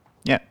you.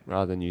 Yeah.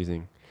 Rather than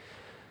using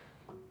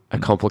a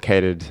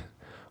complicated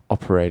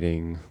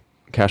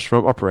cash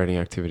from operating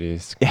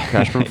activities,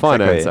 cash from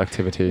finance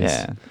activities.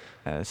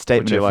 Yeah.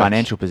 Statement of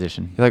financial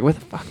position. You're like, where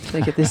the fuck did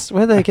they get this?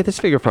 Where did they get this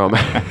figure from?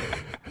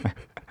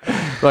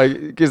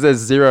 Like, because there's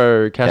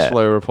zero cash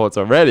flow reports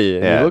already,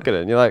 and you look at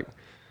it and you're like,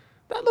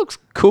 that looks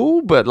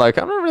cool, but like,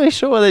 I'm not really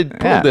sure where they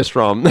pulled this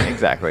from.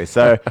 Exactly.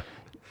 So,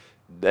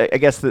 I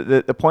guess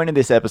the point of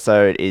this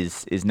episode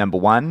is number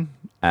one,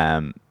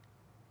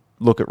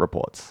 look at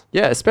reports.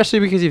 Yeah, especially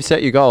because you've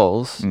set your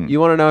goals. You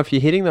want to know if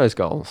you're hitting those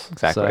goals.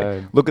 Exactly.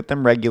 So look at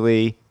them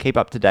regularly. Keep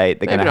up to date.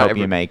 They're going to help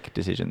you make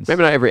decisions.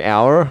 Maybe not every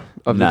hour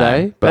of the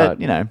day,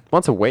 but you know,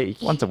 once a week.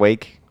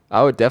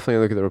 I would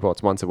definitely look at the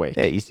reports once a week.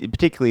 Yeah,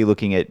 particularly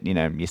looking at, you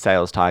know, your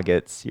sales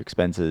targets, your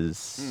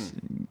expenses,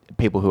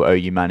 people who owe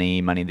you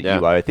money that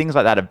you owe. Things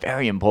like that are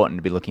very important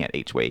to be looking at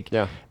each week.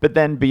 Yeah. But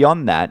then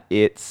beyond that,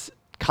 it's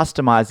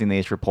customizing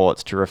these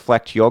reports to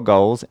reflect your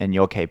goals and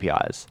your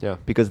KPIs. Yeah.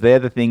 Because they're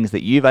the things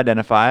that you've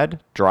identified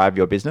drive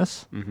your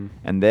business,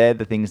 and they're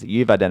the things that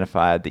you've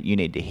identified that you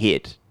need to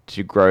hit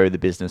to grow the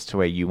business to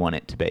where you want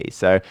it to be.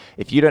 So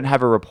if you don't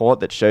have a report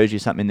that shows you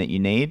something that you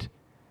need,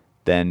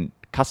 then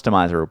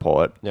customize a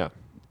report,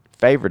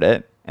 favorite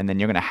it, and then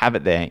you're going to have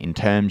it there in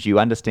terms you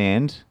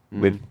understand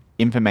with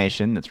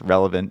information that's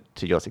relevant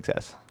to your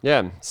success.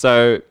 Yeah.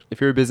 So if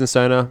you're a business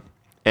owner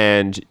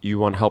and you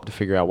want help to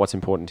figure out what's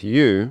important to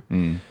you,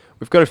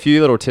 we've got a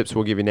few little tips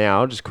we'll give you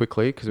now, just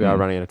quickly, because we are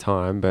running out of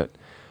time. But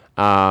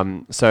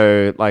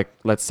so, like,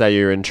 let's say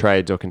you're in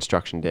trades or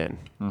construction, Dan.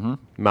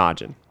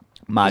 Margin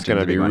is going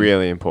to be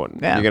really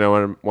important. Yeah. You're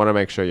going to want to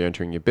make sure you're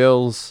entering your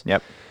bills.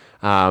 Yep.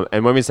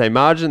 And when we say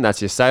margin,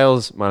 that's your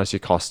sales minus your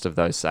cost of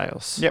those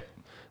sales. Yep.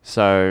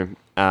 So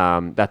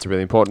that's a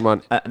really important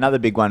one. Another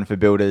big one for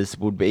builders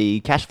would be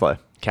cash flow.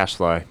 Cash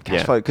flow.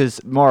 Cash flow,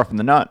 because more often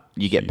than not,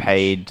 you get Huge,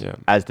 paid yeah.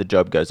 as the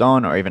job goes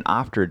on or even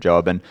after a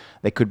job. And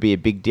there could be a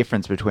big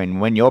difference between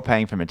when you're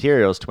paying for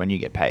materials to when you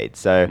get paid.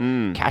 So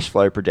cash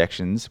flow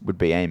projections would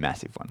be a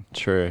massive one.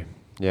 True.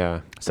 Yeah.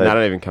 So- So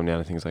that'll even come down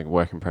to things like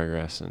work in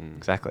progress and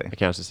Exactly.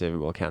 accounts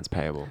receivable, accounts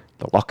payable.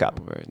 The lockup.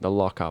 The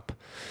lockup.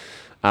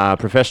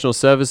 Professional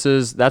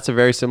services, that's a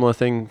very similar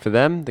thing for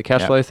them, the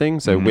cash Yep. flow thing.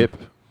 So Mhm. WIP,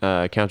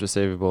 accounts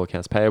receivable,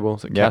 accounts payable,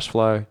 so Yep. cash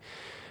flow.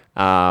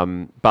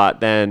 But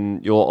then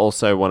you'll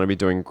also want to be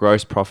doing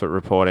gross profit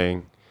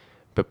reporting,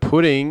 but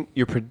putting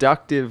your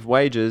productive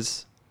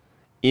wages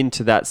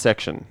into that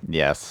section.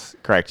 Yes,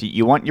 correct.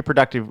 You want your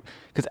productive,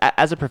 because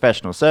as a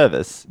professional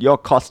service, your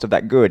cost of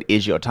that good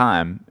is your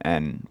time,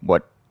 and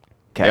what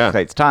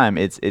calculates time,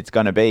 it's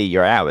going to be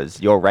your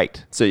hours, your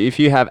rate, So if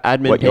you have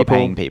admin what people, you're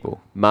paying people.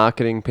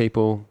 marketing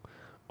people,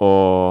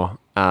 or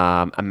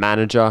a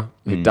manager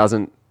who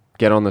doesn't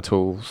get on the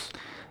tools,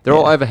 they're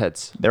all Yeah.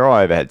 overheads. They're all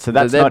overhead, so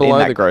that's They're not in below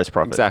that the gross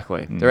profit.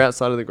 Exactly. Mm. They're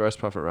outside of the gross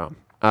profit realm.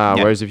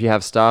 Whereas if you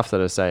have staff that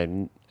are, say,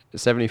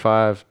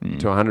 75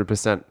 to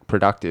 100%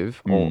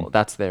 productive, or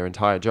that's their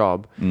entire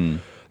job,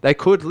 they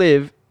could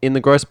live in the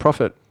gross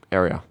profit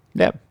area.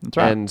 Yeah, that's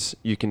right. And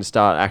you can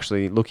start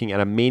actually looking at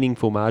a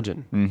meaningful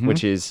margin,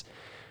 which is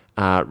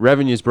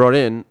revenues brought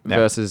in Yep.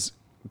 versus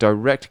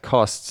direct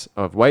costs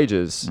of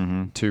wages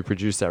to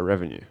produce that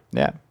revenue.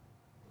 yeah,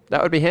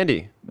 That would be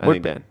handy, I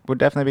think, Dan. would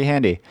definitely be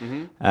handy.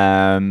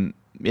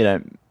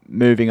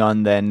 Moving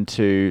on then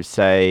to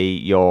say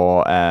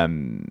your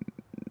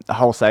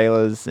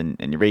wholesalers and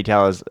your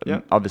retailers,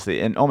 Yep.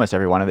 obviously, and almost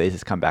every one of these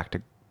has come back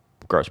to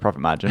gross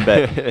profit margin,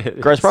 but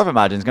gross profit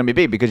margin is going to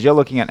be big because you're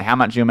looking at how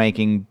much you're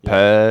making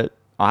per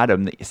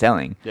item that you're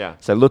selling. Yeah.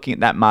 So looking at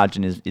that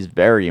margin is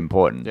very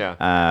important.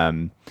 Yeah.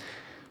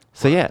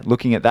 So yeah,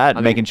 looking at that,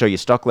 I making think- sure your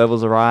stock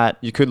levels are right.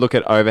 You could look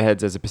at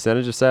overheads as a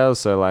percentage of sales,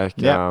 so like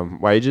Yeah.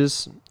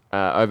 wages,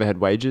 overhead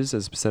wages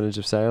as a percentage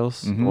of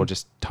sales, or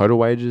just total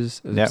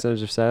wages as a Yep.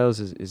 percentage of sales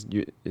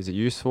is a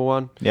useful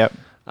one. Yep.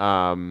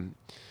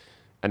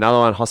 Another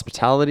one,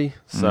 hospitality.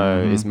 So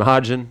is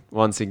margin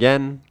once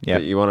again. Yep.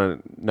 But you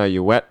want to know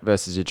your wet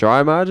versus your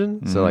dry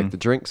margin. So like the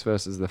drinks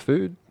versus the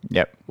food,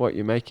 Yep. what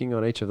you're making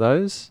on each of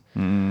those.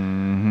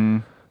 Mm-hmm.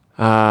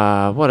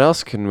 What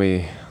else can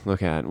we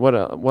look at? What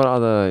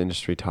other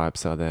industry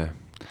types are there?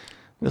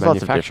 There's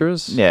lots of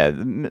Manufacturers.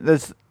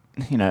 There's,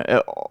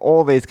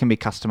 all these can be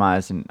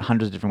customized in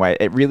hundreds of different ways.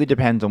 It really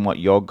depends on what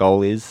your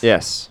goal is.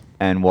 Yes.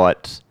 And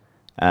what,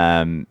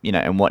 and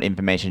what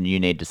information you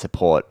need to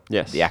support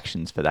Yes. the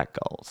actions for that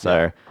goal.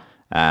 So,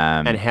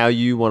 And how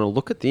you want to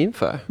look at the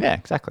info. yeah,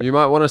 exactly. You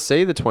might want to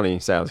see the 20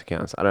 sales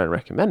accounts. I don't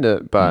recommend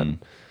it, but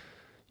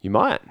you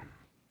might.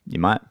 You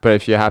might. But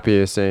if you're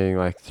happier seeing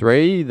like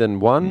 3 than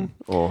 1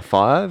 or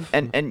 5,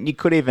 And you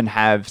could even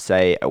have,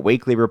 say, a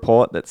weekly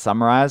report that's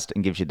summarized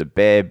and gives you the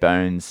bare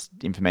bones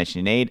information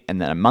you need, and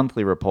then a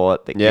monthly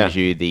report that Yeah. gives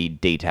you the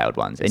detailed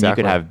ones. And you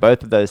Exactly. could have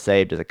both of those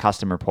saved as a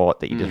custom report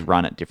that you just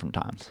run at different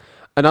times.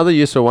 another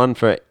useful one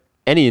for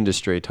any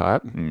industry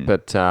type,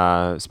 but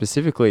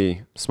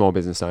specifically small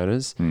business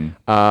owners,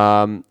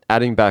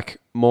 adding back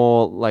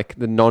more like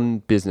the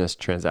non-business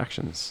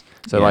transactions.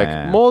 So Yeah.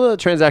 like more the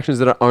transactions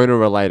that are owner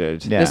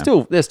related. Yeah.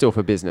 They're still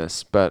for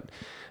business, but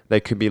they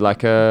could be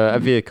like a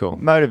vehicle.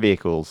 Motor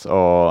vehicles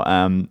or,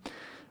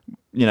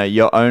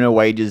 your owner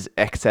wages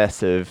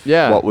excess of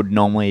Yeah. what would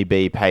normally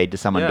be paid to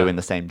someone Yeah. doing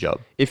the same job.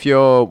 If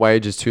your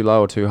wage is too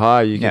low or too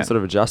high, you can Yeah. sort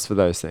of adjust for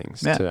those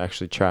things Yeah. to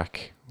actually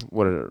track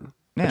what a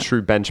Yeah.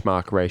 true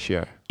benchmark ratio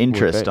would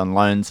Interest be. on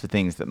loans for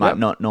things that might Yep.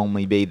 not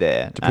normally be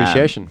there.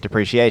 Depreciation.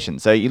 Depreciation.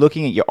 So you're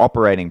looking at your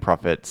operating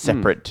profit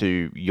separate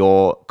to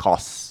your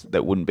costs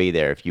that wouldn't be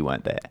there if you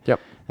weren't there. Yep.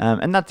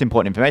 And that's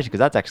important information because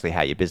that's actually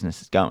how your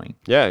business is going.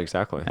 Yeah,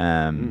 exactly.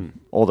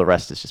 All the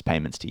rest is just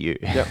payments to you.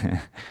 Yep.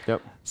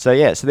 Yep. So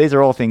these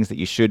are all things that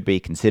you should be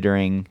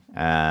considering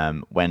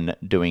when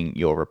doing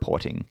your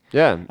reporting.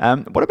 Yeah.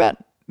 What about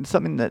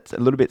something that's a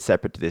little bit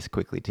separate to this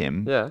quickly,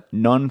 Tim? Yeah.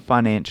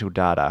 Non-financial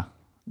data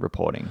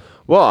reporting.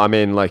 Well, I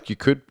mean, like you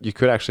could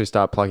actually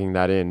start plugging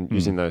that in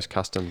using those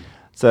custom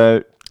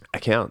So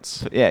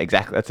accounts. yeah,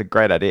 exactly. That's a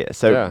great idea.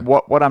 So Yeah.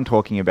 what I'm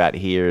talking about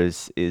here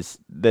is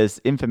there's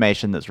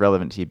information that's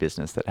relevant to your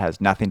business that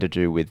has nothing to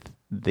do with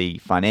the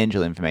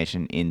financial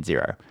information in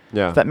Xero.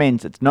 Yeah. So that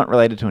means it's not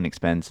related to an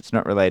expense. It's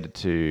not related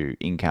to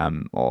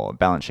income or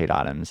balance sheet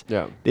items.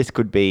 Yeah. This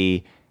could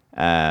be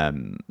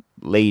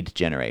lead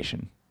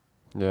generation.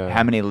 Yeah.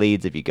 How many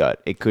leads have you got?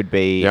 It could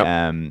be, Yep.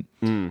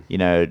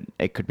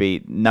 it could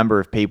be number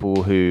of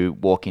people who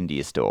walk into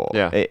your store.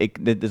 Yeah.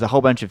 There's a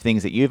whole bunch of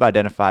things that you've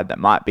identified that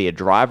might be a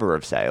driver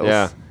of sales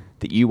Yeah.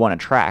 that you want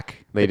to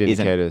track. Lead that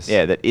isn't- indicators.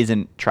 Yeah, that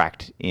isn't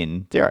tracked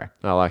in Xero.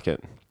 I like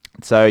it.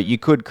 So you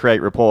could create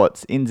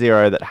reports in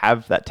Xero that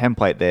have that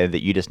template there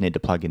that you just need to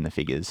plug in the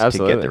figures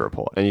Absolutely. to get the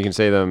report. And you can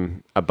see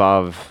them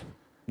above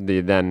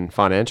the then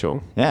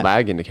financial Yeah.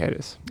 lag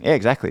indicators. Yeah,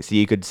 exactly. So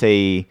you could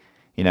see,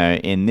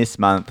 in this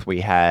month we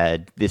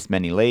had this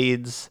many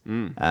leads,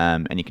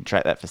 and you can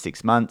track that for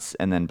 6 months.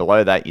 And then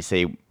below that, you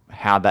see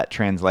how that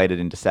translated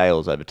into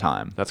sales over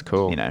time. That's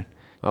cool.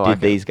 I like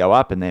did these go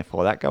up and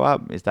therefore that go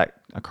up? Is that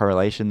a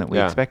correlation that we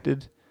Yeah.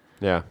 expected?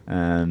 Yeah.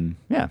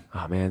 Yeah.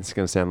 Oh man, it's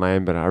gonna sound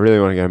lame, but I really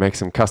want to go make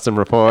some custom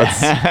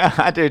reports.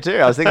 I do too.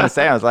 I was thinking the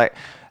same. I was like,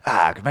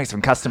 I could make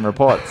some custom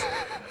reports.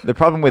 The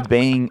problem with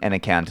being an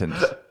accountant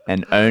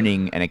and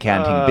owning an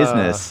accounting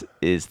business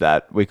is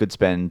that we could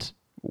spend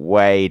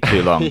way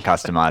too long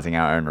customizing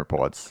our own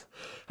reports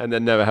And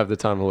then never have the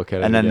time to look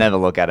at it. and then again. never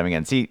look at them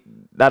again. See,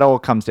 that all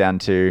comes down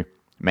to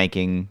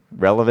making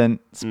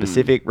relevant,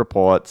 specific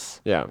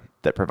reports Yeah.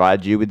 that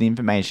provide you with the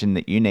information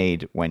that you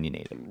need when you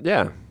need it.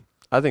 Yeah,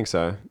 I think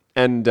so.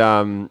 And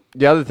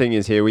the other thing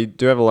is here, we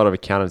do have a lot of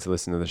accountants who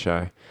listen to the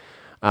show.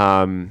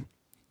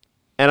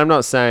 And I'm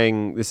not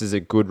saying this is a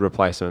good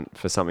replacement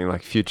for something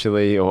like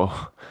Futurely or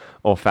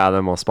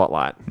Fathom or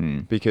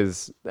Spotlight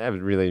because they have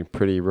really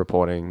pretty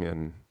reporting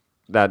and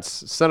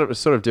that's sort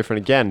of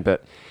different again.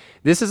 But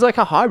this is like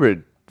a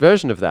hybrid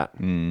version of that.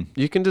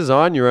 You can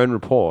design your own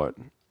report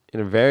in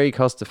a very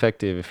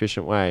cost-effective,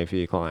 efficient way for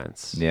your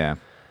clients. Yeah.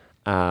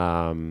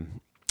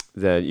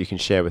 That you can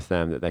share with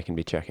them that they can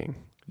be checking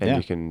and Yeah.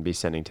 you can be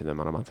sending to them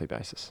on a monthly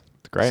basis.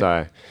 It's great.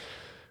 So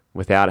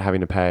without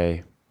having to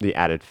pay the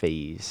added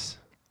fees,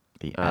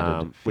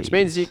 which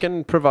means you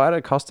can provide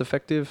a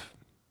cost-effective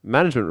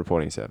management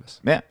reporting service.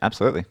 Yeah,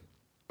 absolutely.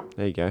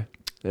 There you go.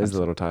 There's the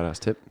little tight ass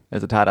tip.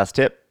 There's a tight ass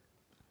tip.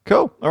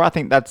 Cool. All right, I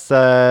think that's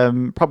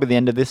probably the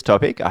end of this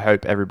topic. I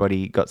hope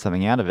everybody got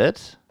something out of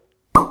it.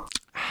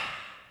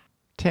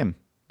 Tim,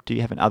 do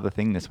you have another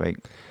thing this week?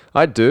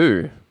 I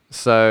do.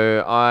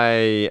 So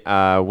I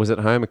was at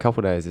home a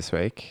couple of days this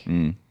week.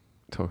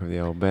 Talk of the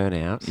old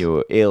burnout. You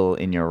were ill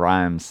in your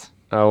rhymes.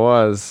 I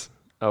was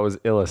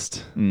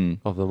illest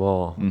of them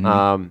all.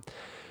 Mm-hmm.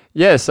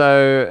 Yeah,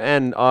 so,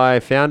 and I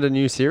found a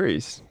new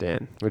series,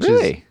 Dan, which is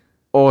Really?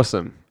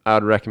 awesome. I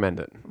would recommend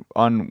it.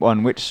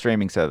 On which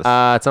streaming service?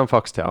 It's on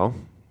Foxtel.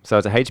 So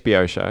it's a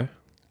HBO show.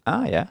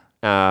 Yeah.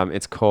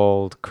 It's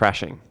called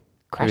Crashing.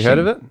 Have you heard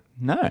of it?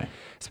 No.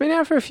 It's been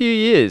out for a few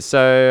years.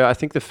 So I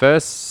think the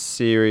first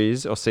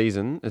series or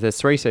season, there's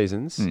 3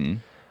 seasons,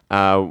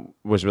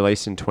 was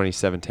released in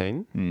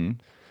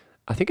 2017.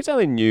 I think it's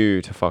only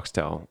new to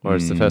Foxtel, or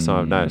it's the first time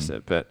I've noticed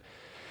it. But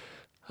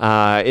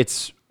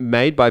it's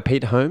made by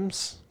Pete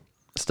Holmes,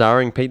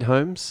 starring Pete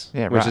Holmes,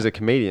 Yeah, which right. is a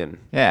comedian.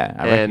 Yeah,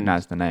 I And-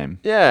 recognize the name.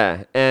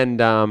 Yeah,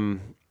 and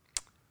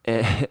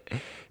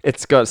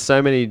it's got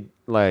so many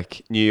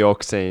like New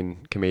York scene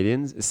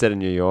comedians. It's set in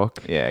New York,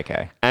 Yeah,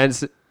 okay.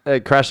 and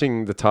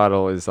Crashing, the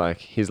title is like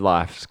his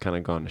life's kind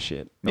of gone to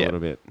shit a Yeah. little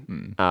bit,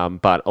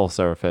 but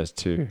also refers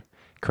to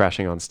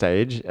crashing on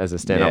stage as a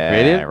stand-up Yeah,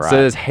 comedian. right. So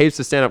there's heaps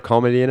of stand-up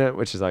comedy in it,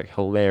 which is like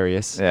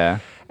hilarious. Yeah.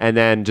 And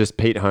then just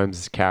Pete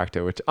Holmes'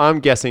 character, which I'm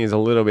guessing is a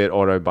little bit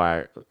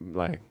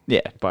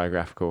Yeah.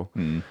 biographical,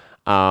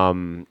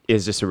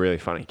 is just a really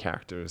funny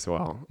character as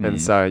well. Mm.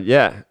 And so,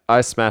 yeah,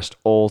 I smashed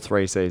all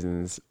 3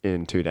 seasons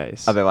in 2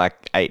 days. Are there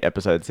like 8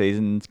 episode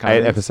seasons? Kind 8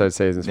 of? episode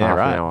seasons for Yeah, half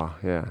right. an hour.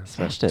 Yeah. So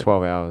Smashed it.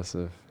 12 hours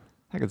of,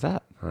 How good's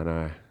that? I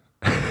know.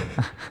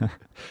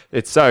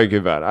 It's so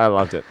good, but I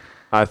loved it.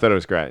 I thought it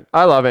was great.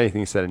 I love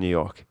anything set in New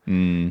York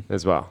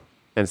as well.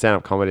 And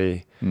stand-up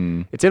comedy.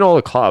 It's in all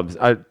the clubs.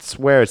 I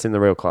swear it's in the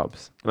real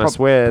clubs. And I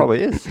swear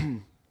Probably is.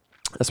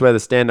 I swear the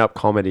stand-up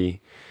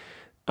comedy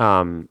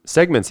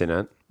segments in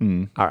it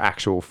are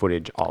actual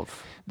footage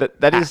of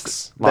That acts,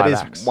 is live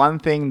acts. one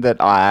thing that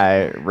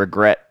I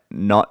regret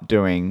not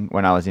doing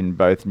when I was in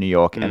both New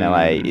York and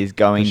LA is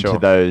going sure. to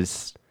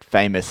those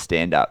famous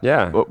stand-up.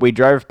 Yeah. We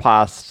drove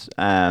past,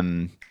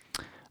 I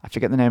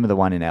forget the name of the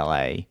one in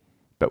LA,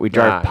 but we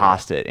drove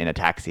past it in a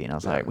taxi and I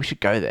was like, we should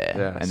go there.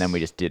 Yes. And then we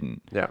just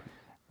didn't. Yeah.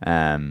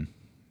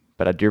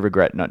 But I do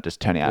regret not just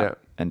turning up Yeah.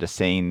 and just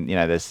seeing,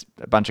 there's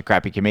a bunch of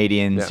crappy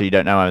comedians Yeah. who you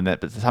don't know,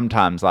 but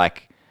sometimes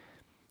like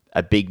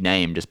a big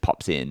name just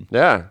pops in.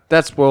 Yeah.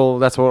 That's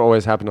what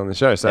always happened on the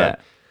show. So Yeah.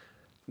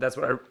 that's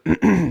what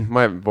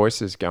my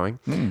voice is going.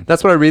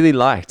 That's what I really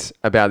liked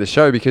about the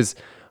show because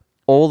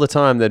all the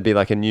time there'd be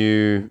like a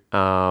new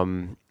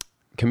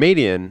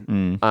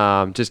comedian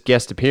just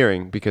guest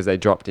appearing because they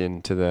dropped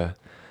into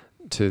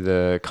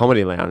the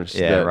comedy lounge.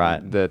 Yeah, that,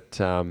 right.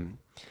 That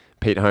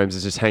Pete Holmes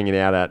is just hanging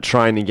out at,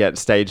 trying to get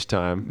stage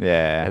time.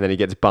 Yeah. And then he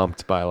gets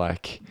bumped by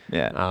like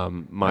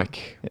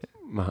Mike.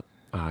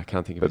 I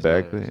can't think of his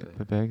name.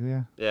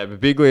 Babaglia? Yeah, but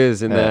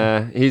Biglia's in Yeah.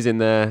 there. He's in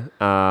there.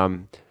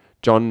 John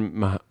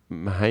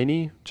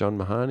Mahoney.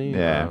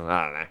 Yeah.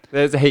 I don't know.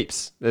 There's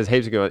heaps of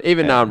good ones.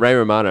 Even Ray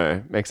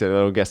Romano makes a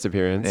little guest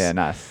appearance. Yeah,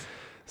 nice.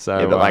 So,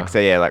 Yeah, but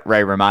like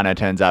Ray Romano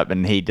turns up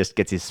and he just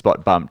gets his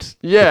spot bumped.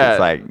 yeah, It's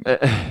like,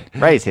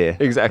 Ray's here.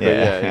 exactly.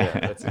 Yeah.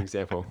 That's an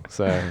example.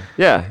 So,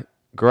 yeah,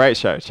 great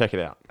show. Check it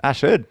out. I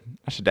should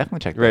definitely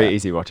check that Very out.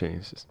 easy watching.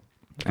 It's just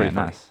it's Yeah, pretty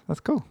funny. nice. That's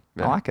cool.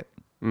 Yeah. I like it.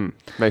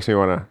 Makes me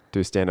want to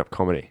do stand-up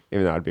comedy,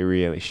 even though I'd be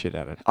really shit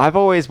at it. I've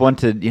always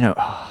wanted,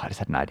 I just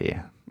had an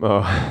idea.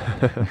 Oh,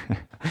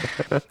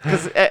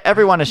 Because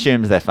everyone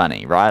assumes they're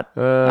funny, right?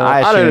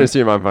 I don't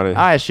assume I'm funny.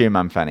 I assume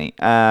I'm funny.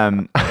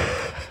 I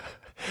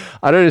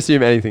don't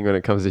assume anything when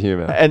it comes to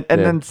humor. And Yeah.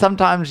 then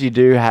sometimes you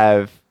do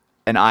have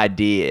an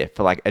idea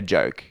for like a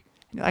joke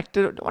You're like,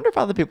 I wonder if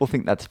other people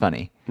think that's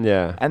funny.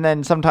 Yeah. And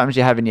then sometimes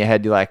you have in your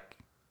head, you're like,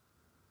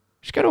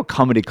 just go to a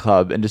comedy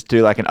club and just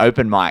do like an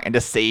open mic and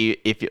just see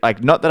if you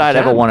like. Not that I'd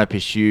ever want to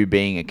pursue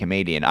being a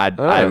comedian.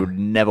 I would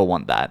never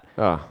want that.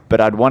 Oh.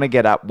 But I'd want to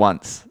get up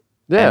once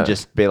and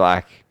just be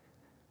like,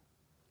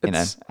 you know,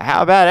 It's-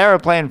 how about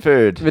aeroplane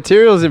food?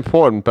 Material is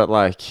important, but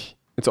like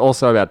it's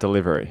also about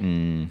delivery.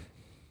 Mm.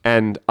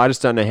 And I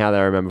just don't know how they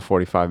remember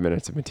 45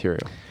 minutes of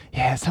material.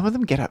 Yeah, some of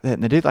them get up there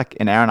and they do like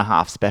an hour and a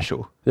half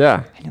special.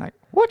 Yeah. And you're like,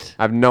 what?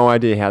 I have no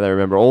idea how they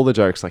remember all the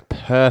jokes, like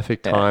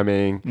perfect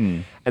timing.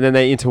 And then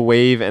they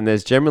interweave, and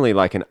there's generally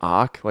like an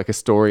arc, like a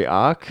story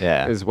arc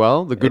as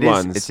well. The good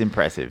ones. It's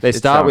impressive. They It's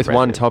start so with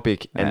one impressive.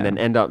 topic and then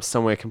end up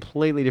somewhere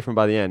completely different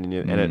by the end,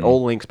 and it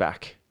all links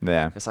back.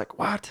 Yeah, It's like,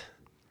 what?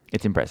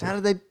 it's impressive. How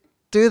did they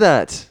do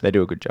that? They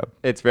do a good job.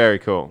 It's very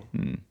cool.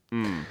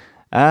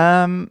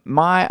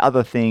 My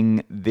other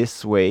thing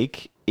this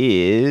week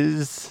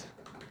is...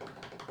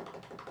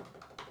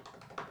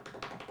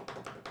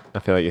 I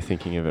feel like you're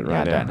thinking of it I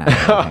right don't now.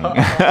 know.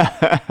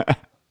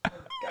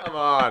 Come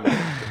on.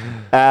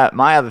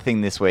 My other thing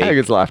this week... How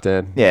good's life,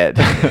 Dan? Yeah.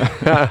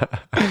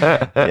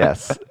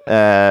 Yes.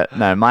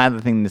 No, my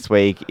other thing this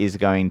week is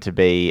going to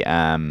be...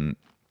 well,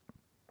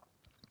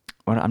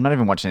 I'm not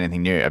even watching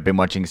anything new. I've been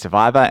watching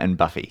Survivor and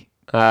Buffy.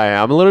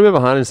 I'm a little bit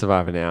behind in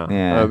Survivor now.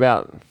 Yeah. I'm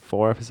about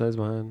 4 episodes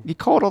behind. You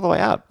caught all the way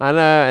up. I know,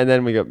 and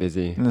then we got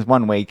busy. And there's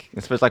 1 week.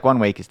 I suppose like 1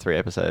 week is 3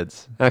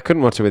 episodes. I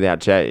couldn't watch it without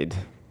Jade.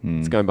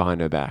 It's going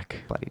behind her back.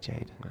 Bloody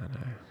Jade. I know.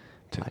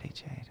 Bloody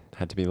Jade.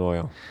 Had to be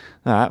loyal.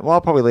 All right. Well,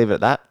 I'll probably leave it at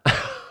that.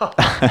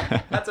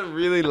 That's a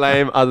really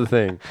lame other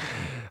thing.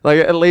 Like,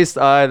 at least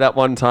I, that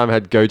one time,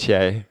 had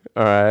Gautier.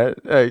 All right?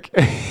 Like,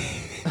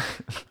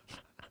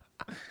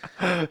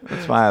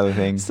 That's my other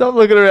thing. stop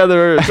looking around the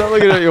room. Stop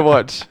looking at your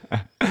watch.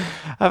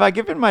 Have I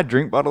given my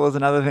drink bottle as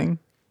another thing?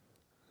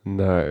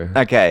 No.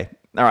 Okay.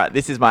 All right.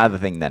 This is my other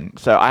thing then.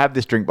 So I have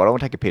this drink bottle. I'll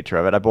take a picture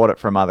of it. I bought it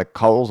from either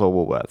Coles or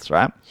Woolworths,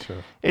 right? Sure.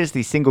 It is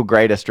the single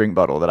greatest drink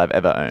bottle that I've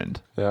ever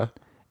owned. Yeah.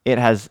 It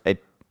has a...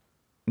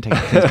 Tim's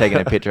taking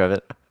a picture of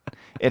it.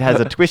 It has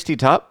a twisty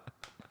top.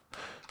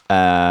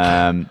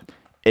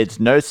 It's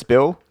no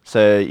spill.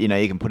 So, you know,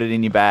 you can put it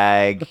in your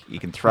bag. You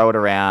can throw it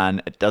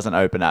around. It doesn't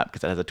open up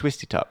because it has a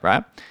twisty top,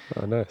 right?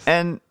 Oh, nice.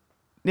 And,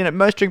 you know,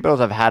 most drink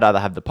bottles I've had either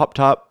have the pop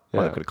top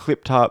or Yeah. they've got a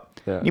clip top.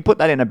 Yeah. You put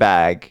that in a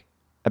bag,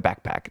 a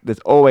backpack. There's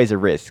always a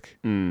risk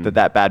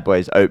that bad boy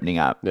is opening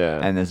up. Yeah.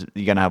 And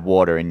you're going to have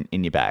water in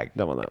your bag.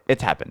 Don't want that.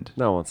 It's happened.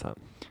 No one wants that.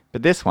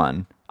 But this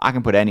one, I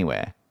can put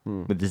anywhere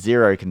with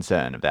zero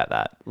concern about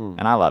that.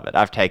 And I love it.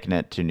 I've taken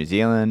it to New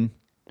Zealand.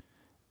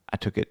 I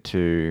took it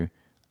to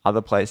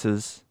other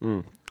places.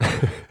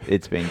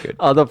 It's been good.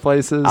 Other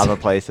places. Other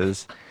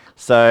places.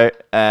 So,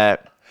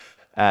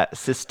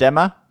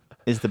 Sistema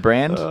is the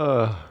brand.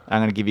 I'm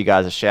going to give you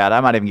guys a shout.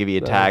 I might even give you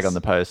a tag Nice. on the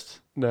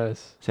post.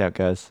 Nice. See how it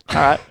goes. All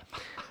right.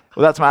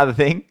 Well, that's my other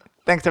thing.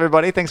 Thanks,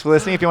 everybody. Thanks for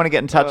listening. If you want to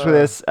get in touch with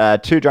us,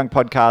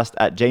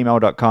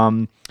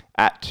 twodrunkpodcast@gmail.com,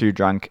 at Two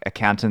Drunk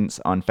Accountants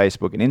on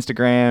Facebook and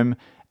Instagram,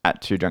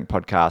 at Two Drunk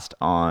Podcast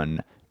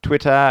on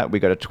Twitter. We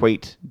got a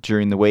tweet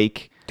during the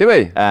week. Did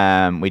we?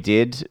 We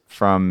did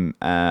from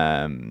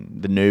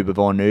the noob of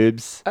all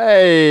noobs.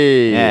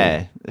 Hey.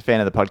 Yeah, a fan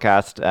of the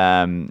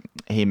podcast.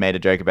 He made a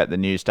joke about the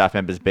new staff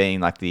members being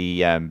like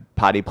the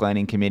party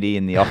planning committee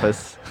in the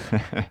office.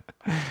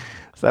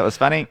 So that was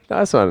funny.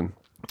 Nice one.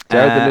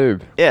 Jared the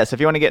noob. Yeah, so if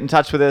you want to get in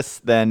touch with us,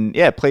 then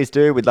yeah, please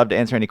do. We'd love to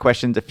answer any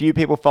questions. A few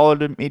people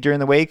followed me during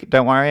the week.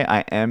 Don't worry,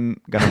 I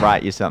am going to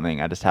write you something.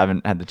 I just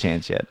haven't had the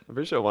chance yet. I'm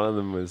pretty sure one of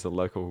them was a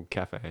local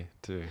cafe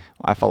too.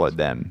 I followed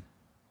them.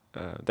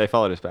 They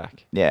followed us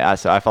back. Yeah,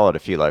 so I followed a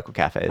few local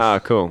cafes. Oh,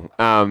 cool.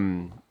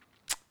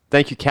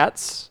 Thank you,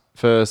 Cats,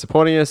 for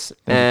supporting us.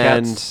 Thank you,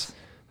 and Cats.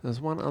 there's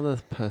one other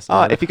person.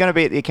 Oh, if you're going to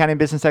be at the Accounting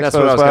Business Expo That's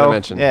what I as was gonna well,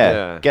 mention. Yeah,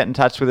 Yeah. get in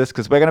touch with us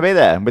because we're going to be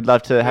there. We'd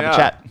love to have a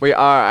chat. We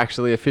are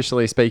actually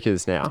officially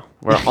speakers now.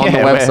 We're on the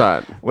Yeah,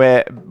 website.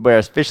 We're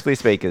officially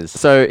speakers.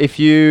 So if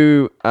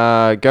you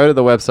go to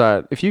the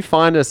website, if you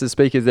find us as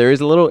speakers, there is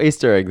a little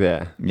Easter egg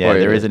there. Yeah, for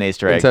there you is an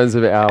Easter egg. in terms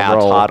of our Our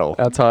role, title.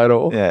 Our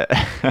title. Yeah.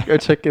 Go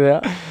check it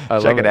out.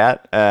 Check it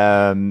out.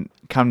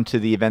 Come to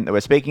the event that we're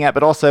speaking at,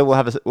 but also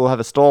we'll have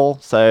a stall.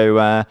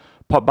 So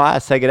pop by,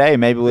 say good day.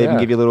 Maybe we'll even Yeah.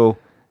 give you a little.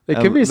 There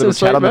could be some little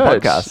sweet chat on the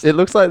merch. podcast. It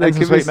looks like there And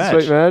could some be sweet some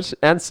sweet merch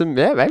and some,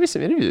 maybe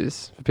some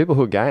interviews for people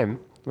who are game.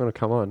 Want to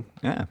come on?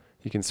 Yeah.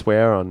 You can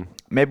swear on.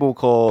 Maybe we'll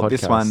call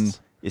this one Podcasts.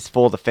 is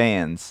for the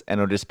fans, and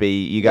it'll just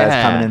be you guys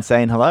Yeah. coming and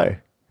saying hello.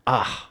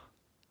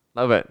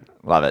 Love it.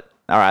 Love it.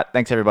 All right.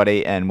 Thanks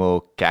everybody, and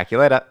we'll catch you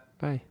later.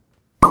 Bye.